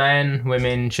 girls, men,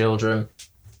 women, children.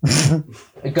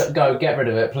 Go, get rid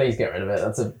of it. Please get rid of it.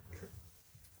 That's a...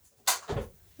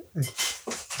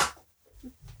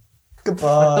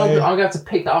 Goodbye. I'm going to have to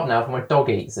pick that up now if my dog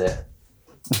eats it.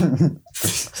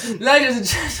 Ladies and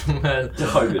gentlemen,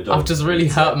 hope your dog I've just really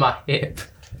hurt my hip.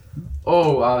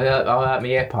 Oh, I'll hurt my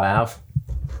hip, I have.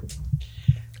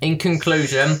 In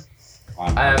conclusion...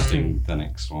 I'm hosting the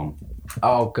next one.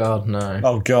 Oh, God, no.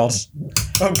 Oh god.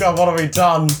 Oh god, what have we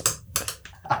done?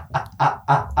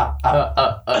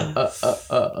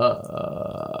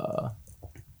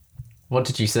 What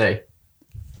did you say?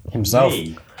 Himself.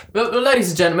 Me. Well, ladies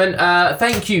and gentlemen,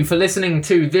 thank you for listening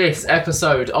to this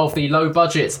episode of the Low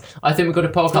Budget I Think We've Got a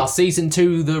Podcast Season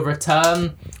 2, The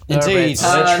Return. The Indeed.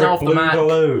 Return of the Mac. I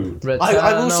will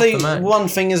Return say of the Mac. one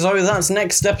thing is though, that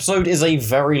next episode is a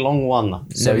very long one.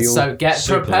 So So get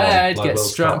super prepared, long, like get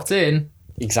Will's strapped in.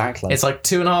 exactly. It's like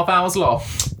 2.5 hours long.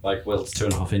 Like Will's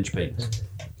 2.5-inch penis.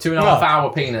 2.5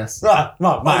 hour penis. Right,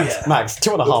 Max, yeah. Max,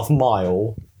 2.5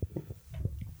 mile.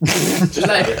 Just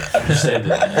end it. Just end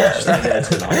it at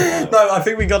 2.5. No, I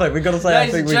think we got it. We got to say.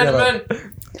 Ladies I and think we got it.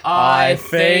 gentlemen, I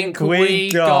think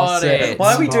we got it.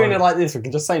 Why are we doing it like this? We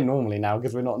can just say normally now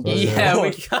because we're not doing it. Yeah, we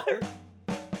go.